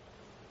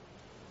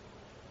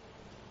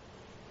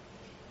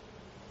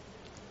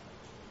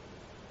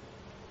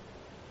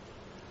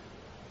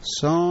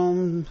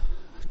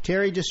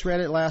 Terry just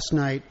read it last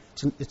night.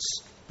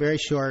 It's very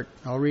short.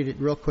 I'll read it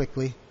real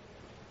quickly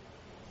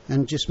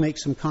and just make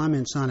some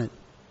comments on it.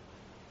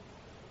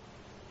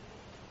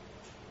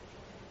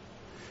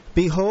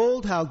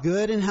 Behold, how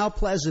good and how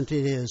pleasant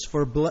it is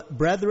for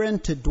brethren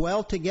to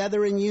dwell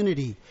together in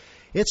unity.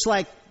 It's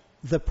like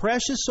the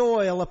precious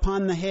oil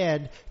upon the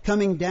head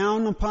coming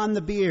down upon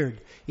the beard,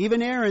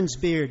 even Aaron's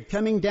beard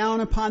coming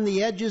down upon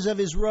the edges of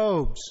his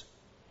robes.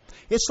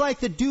 It's like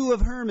the dew of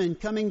Hermon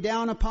coming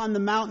down upon the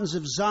mountains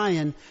of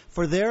Zion,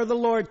 for there the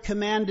Lord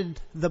commanded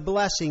the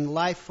blessing,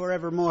 life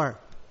forevermore.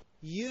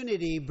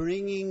 Unity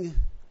bringing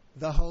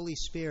the Holy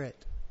Spirit.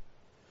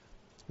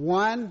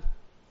 One,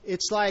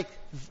 it's like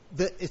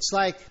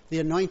the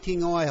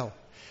anointing oil.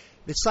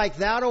 It's like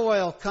that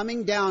oil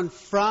coming down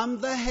from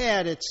the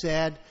head, it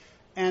said,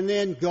 and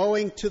then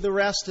going to the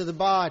rest of the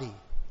body.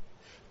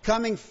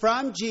 Coming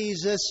from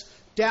Jesus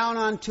down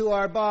onto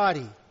our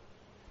body,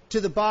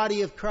 to the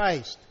body of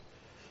Christ.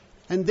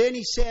 And then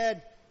he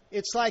said,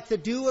 it's like the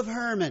dew of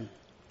Hermon.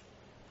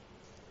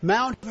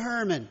 Mount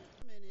Hermon.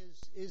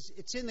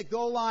 It's in the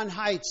Golan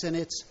Heights, and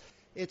it's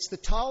the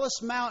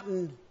tallest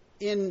mountain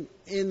in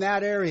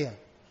that area.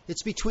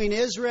 It's between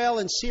Israel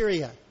and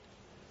Syria.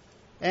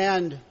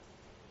 And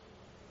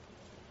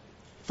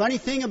funny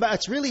thing about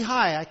it's really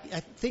high. I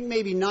think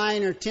maybe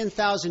 9,000 or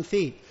 10,000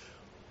 feet.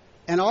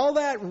 And all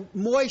that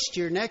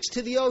moisture next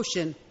to the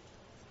ocean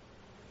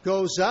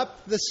goes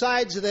up the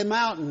sides of the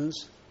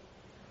mountains,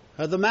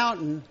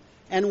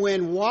 and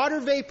when water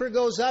vapor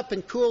goes up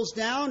and cools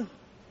down,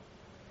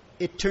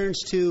 it turns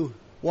to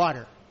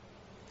water.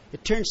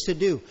 It turns to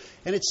dew.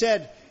 And it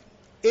said,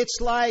 it's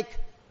like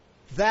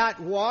that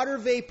water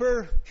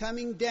vapor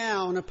coming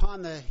down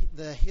upon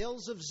the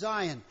hills of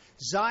Zion.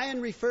 Zion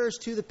refers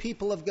to the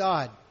people of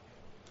God.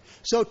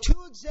 So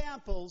 2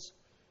 examples.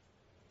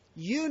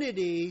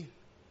 Unity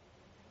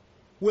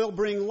will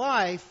bring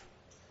life,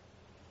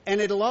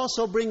 and it'll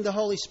also bring the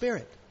Holy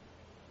Spirit.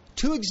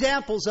 2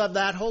 examples of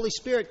that Holy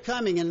Spirit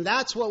coming, and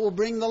that's what will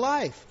bring the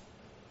life.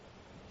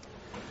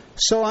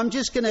 So I'm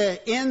just going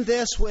to end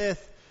this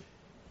with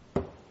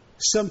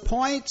some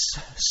points.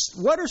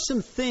 What are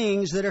some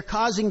things that are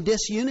causing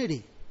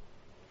disunity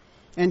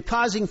and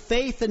causing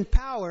faith and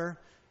power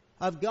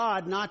of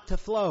God not to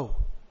flow?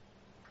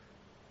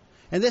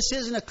 And this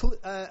isn't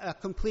a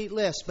complete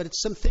list, but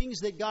it's some things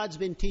that God's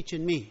been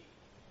teaching me.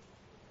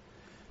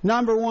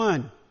 Number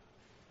 1,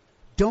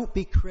 don't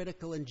be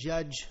critical and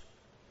judge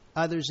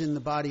others in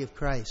the body of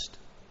Christ.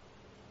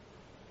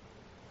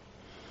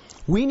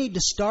 We need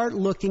to start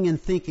looking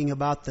and thinking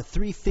about the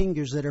 3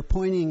 fingers that are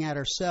pointing at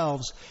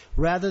ourselves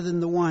rather than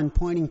the one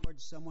pointing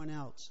towards someone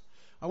else.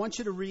 I want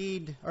you to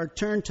read or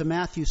turn to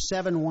Matthew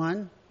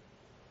 7:1.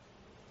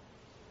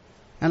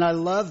 And I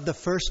love the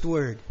first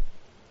word.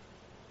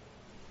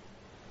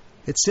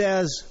 It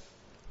says,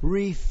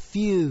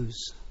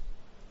 refuse.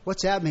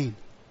 What's that mean?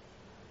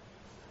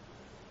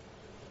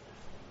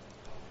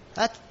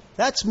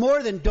 That's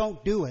more than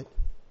don't do it.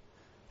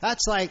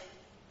 That's like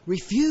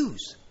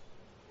refuse.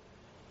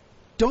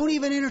 Don't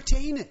even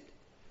entertain it.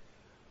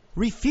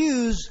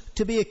 Refuse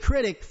to be a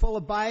critic full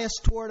of bias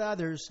toward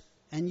others,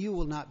 and you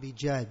will not be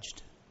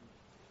judged.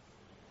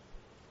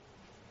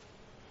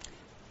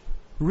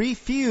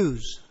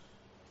 Refuse.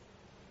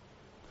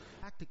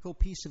 Practical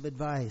piece of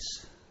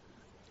advice.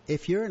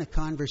 If you're in a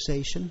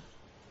conversation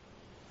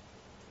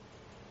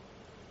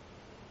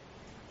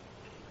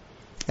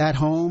at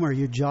home or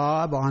your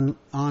job,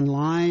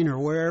 online or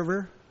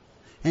wherever,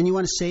 and you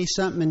want to say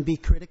something and be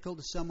critical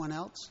to someone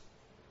else,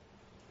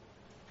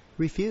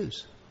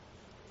 refuse.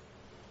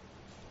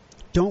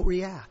 Don't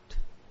react.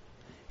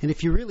 And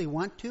if you really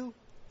want to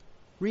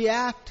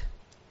react,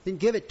 then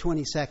give it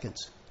 20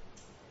 seconds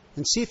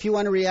and see if you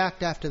want to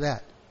react after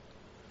that.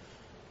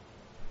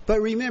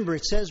 But remember,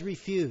 it says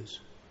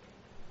refuse.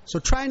 So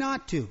try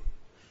not to.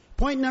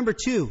 Point number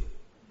 2.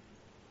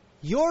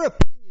 Your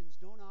opinions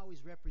don't always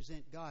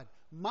represent God.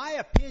 My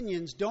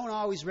opinions don't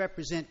always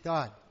represent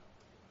God.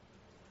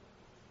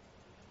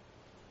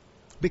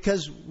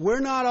 Because we're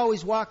not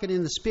always walking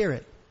in the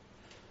Spirit.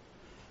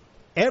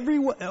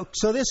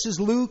 So this is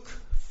Luke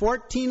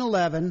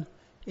 14:11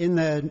 in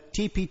the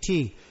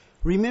TPT.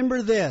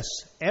 Remember this,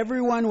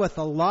 everyone with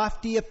a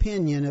lofty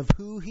opinion of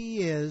who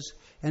he is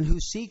and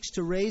who seeks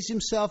to raise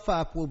himself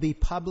up will be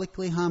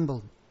publicly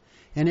humbled.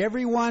 And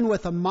everyone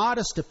with a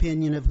modest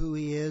opinion of who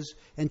he is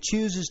and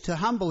chooses to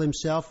humble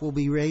himself will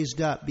be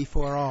raised up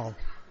before all.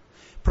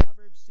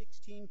 Proverbs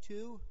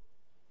 16:2.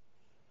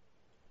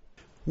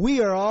 We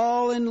are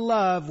all in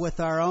love with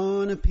our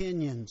own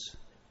opinions,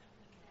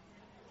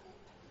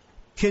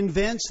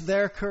 convinced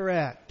they're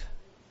correct.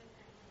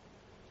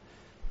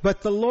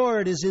 But the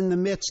Lord is in the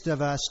midst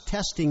of us,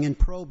 testing and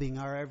probing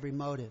our every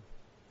motive.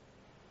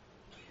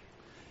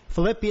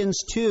 Philippians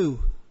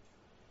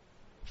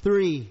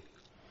 2:3.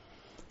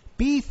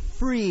 Be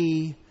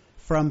free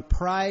from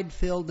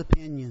pride-filled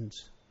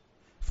opinions,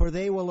 for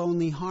they will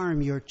only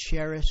harm your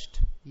cherished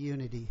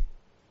unity.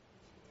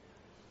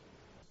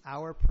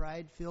 Our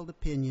pride-filled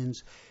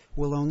opinions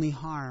will only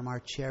harm our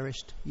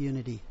cherished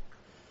unity.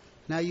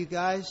 Now, you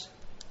guys,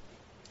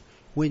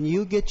 when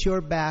you get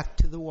your back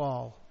to the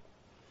wall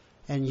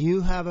and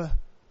you have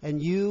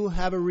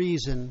a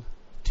reason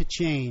to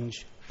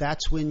change,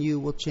 that's when you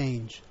will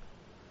change.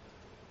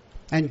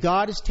 And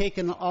God has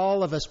taken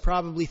all of us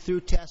probably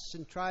through tests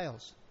and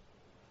trials.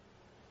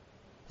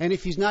 And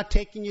if He's not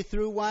taking you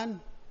through one,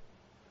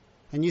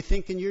 and you're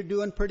thinking you're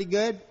doing pretty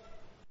good,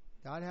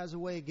 God has a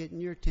way of getting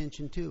your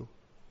attention too.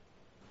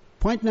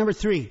 Point number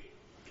 3.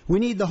 We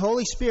need the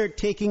Holy Spirit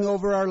taking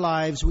over our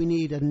lives. We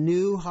need a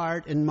new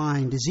heart and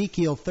mind.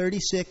 Ezekiel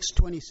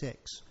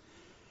 36:26.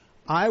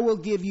 I will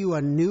give you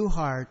a new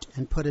heart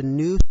and put a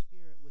new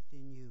spirit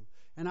within you.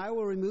 And I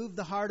will remove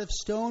the heart of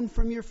stone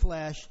from your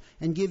flesh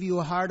and give you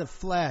a heart of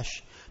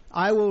flesh.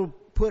 I will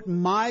put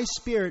my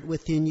spirit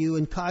within you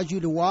and cause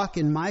you to walk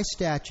in my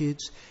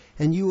statutes,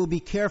 and you will be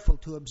careful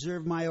to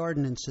observe my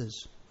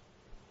ordinances.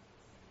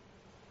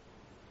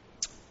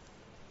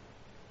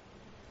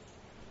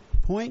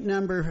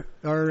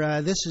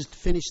 This is to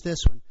finish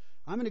this one.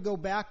 I'm going to go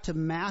back to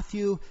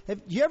Matthew. Do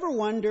you ever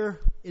wonder,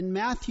 in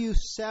Matthew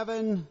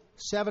 7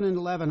 and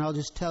 11, I'll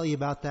just tell you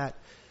about that.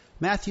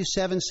 Matthew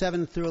 7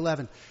 through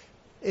 11.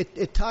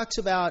 It talks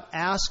about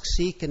ask,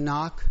 seek, and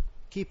knock.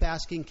 Keep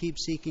asking, keep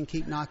seeking,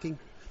 keep knocking.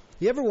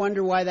 You ever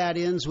wonder why that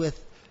ends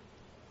with,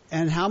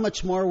 and how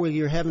much more will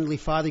your Heavenly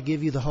Father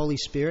give you the Holy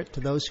Spirit to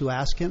those who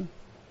ask Him?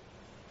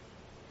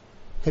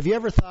 Have you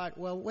ever thought,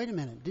 well, wait a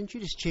minute, didn't you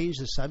just change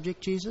the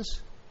subject,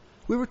 Jesus?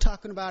 We were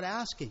talking about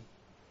asking.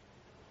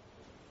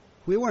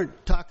 We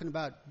weren't talking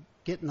about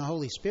getting the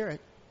Holy Spirit.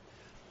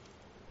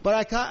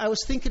 But I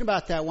was thinking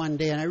about that one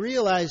day, and I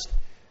realized,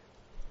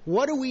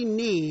 what do we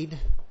need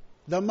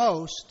the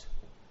most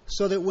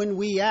so that when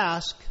we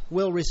ask,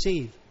 we'll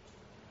receive?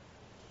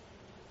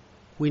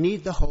 We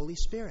need the Holy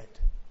Spirit.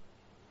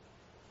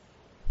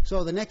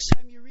 So the next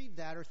time you read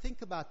that or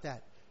think about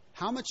that,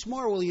 how much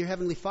more will your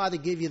Heavenly Father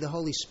give you the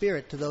Holy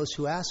Spirit to those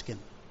who ask Him?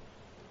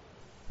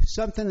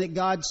 Something that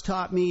God's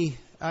taught me,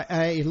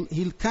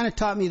 He kind of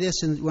taught me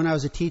this when I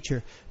was a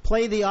teacher.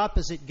 Play the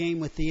opposite game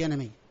with the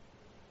enemy.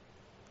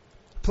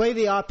 Play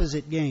the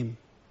opposite game.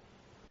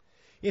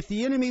 If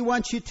the enemy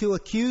wants you to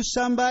accuse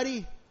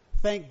somebody,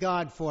 thank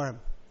God for him.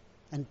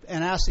 And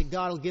ask that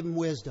God will give him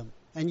wisdom,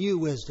 and you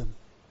wisdom.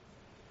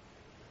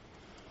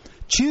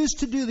 Choose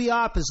to do the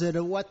opposite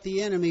of what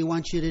the enemy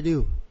wants you to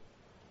do.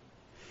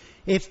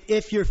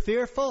 If you're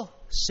fearful,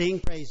 sing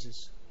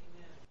praises.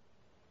 Amen.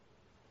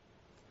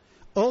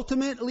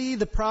 Ultimately,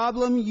 the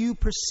problem you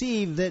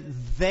perceive that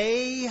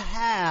they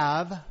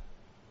have,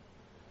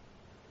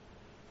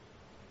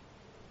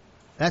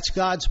 that's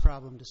God's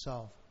problem to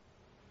solve.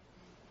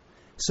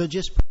 So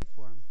just pray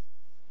for them.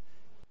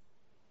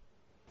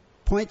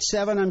 Point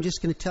 7, I'm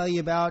just going to tell you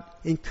about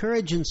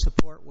encourage and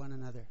support one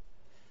another.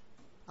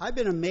 I've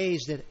been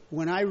amazed at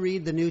when I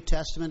read the New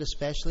Testament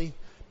especially,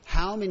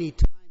 how many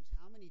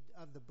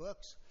of the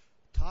books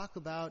talk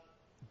about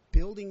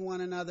building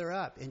one another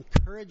up,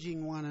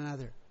 encouraging one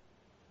another,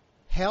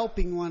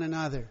 helping one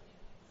another.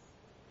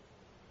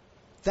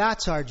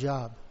 That's our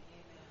job.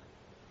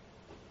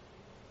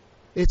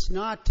 It's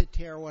not to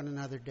tear one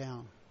another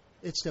down.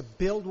 It's to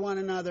build one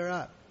another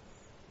up.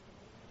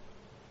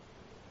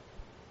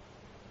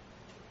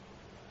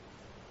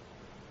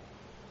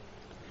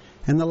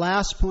 And the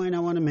last point I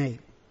want to make.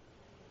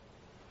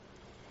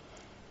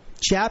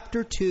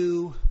 Chapter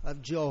 2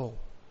 of Joel.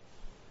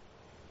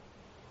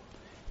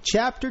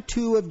 Chapter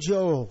 2 of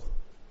Joel.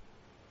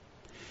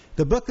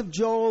 The book of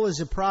Joel is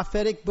a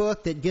prophetic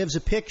book that gives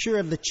a picture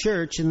of the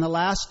church in the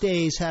last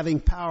days having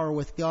power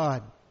with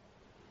God.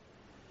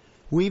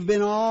 We've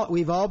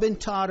all been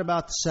taught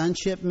about the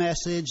sonship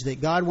message, that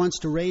God wants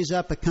to raise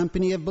up a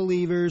company of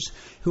believers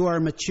who are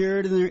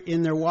matured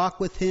in their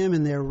walk with Him,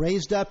 and they're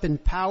raised up in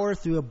power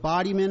through a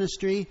body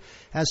ministry,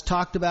 as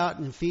talked about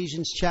in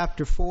Ephesians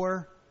chapter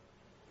 4.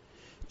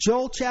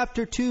 Joel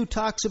chapter 2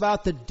 talks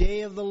about the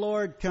day of the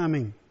Lord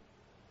coming.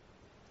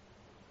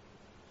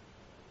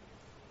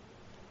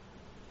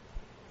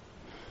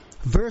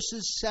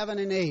 Verses 7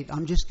 and 8,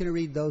 I'm just going to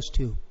read those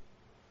two.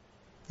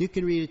 You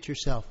can read it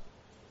yourself.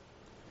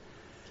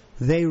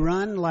 They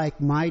run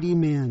like mighty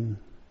men.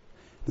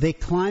 They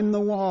climb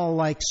the wall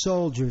like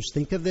soldiers.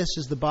 Think of this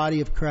as the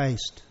body of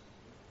Christ.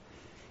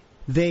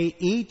 They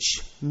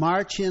each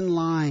march in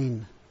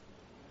line.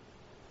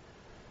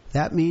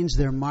 That means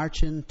they're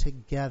marching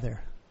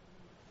together.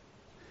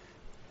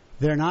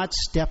 They're not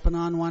stepping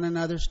on one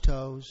another's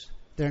toes.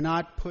 They're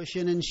not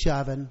pushing and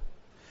shoving.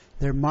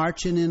 They're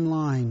marching in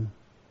line.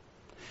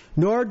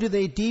 Nor do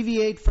they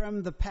deviate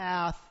from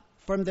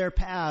their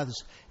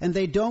paths, and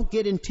they don't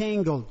get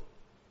entangled.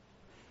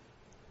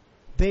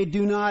 They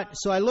do not.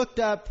 So I looked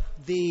up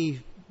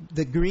the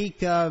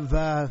Greek of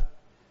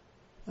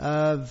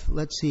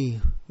let's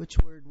see, which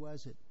word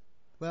was it?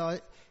 Well,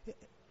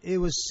 it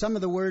was some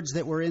of the words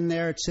that were in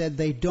there. It said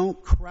they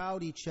don't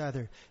crowd each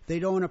other. They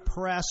don't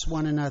oppress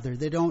one another.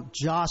 They don't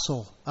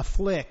jostle,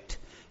 afflict,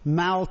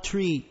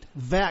 maltreat,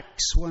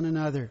 vex one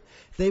another.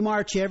 They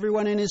march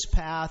everyone in his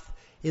path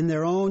in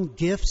their own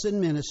gifts and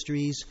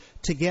ministries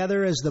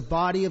together as the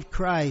body of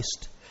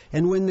Christ.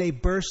 And when they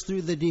burst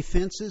through the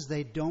defenses,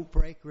 they don't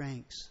break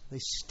ranks. They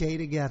stay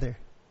together.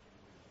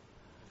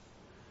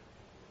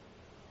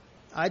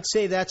 I'd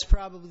say that's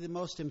probably the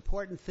most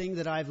important thing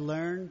that I've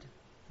learned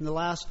in the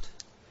last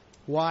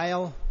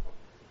while,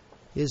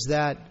 is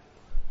that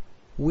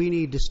we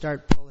need to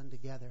start pulling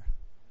together.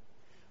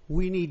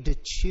 We need to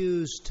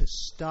choose to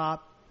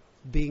stop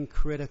being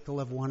critical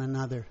of one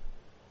another.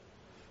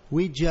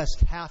 We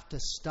just have to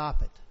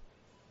stop it.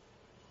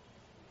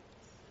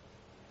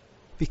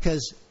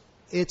 Because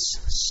it's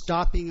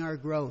stopping our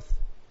growth.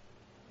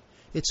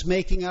 It's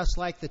making us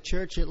like the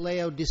church at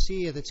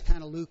Laodicea that's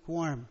kind of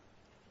lukewarm.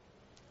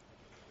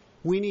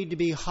 We need to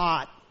be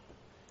hot,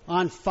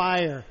 on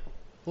fire,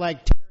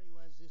 like Terry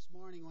was this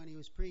morning when he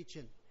was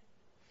preaching.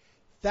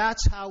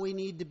 That's how we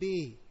need to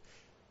be.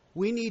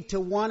 We need to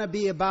want to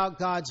be about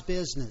God's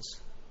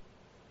business.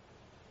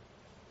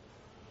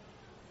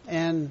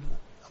 And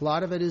a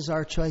lot of it is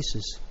our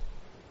choices.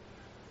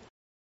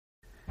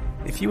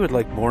 If you would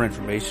like more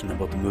information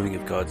about the moving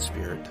of God's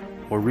Spirit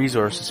or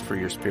resources for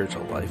your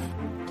spiritual life,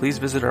 please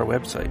visit our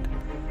website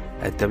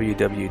at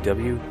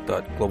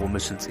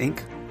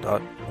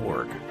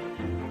www.globalmissionsinc.org.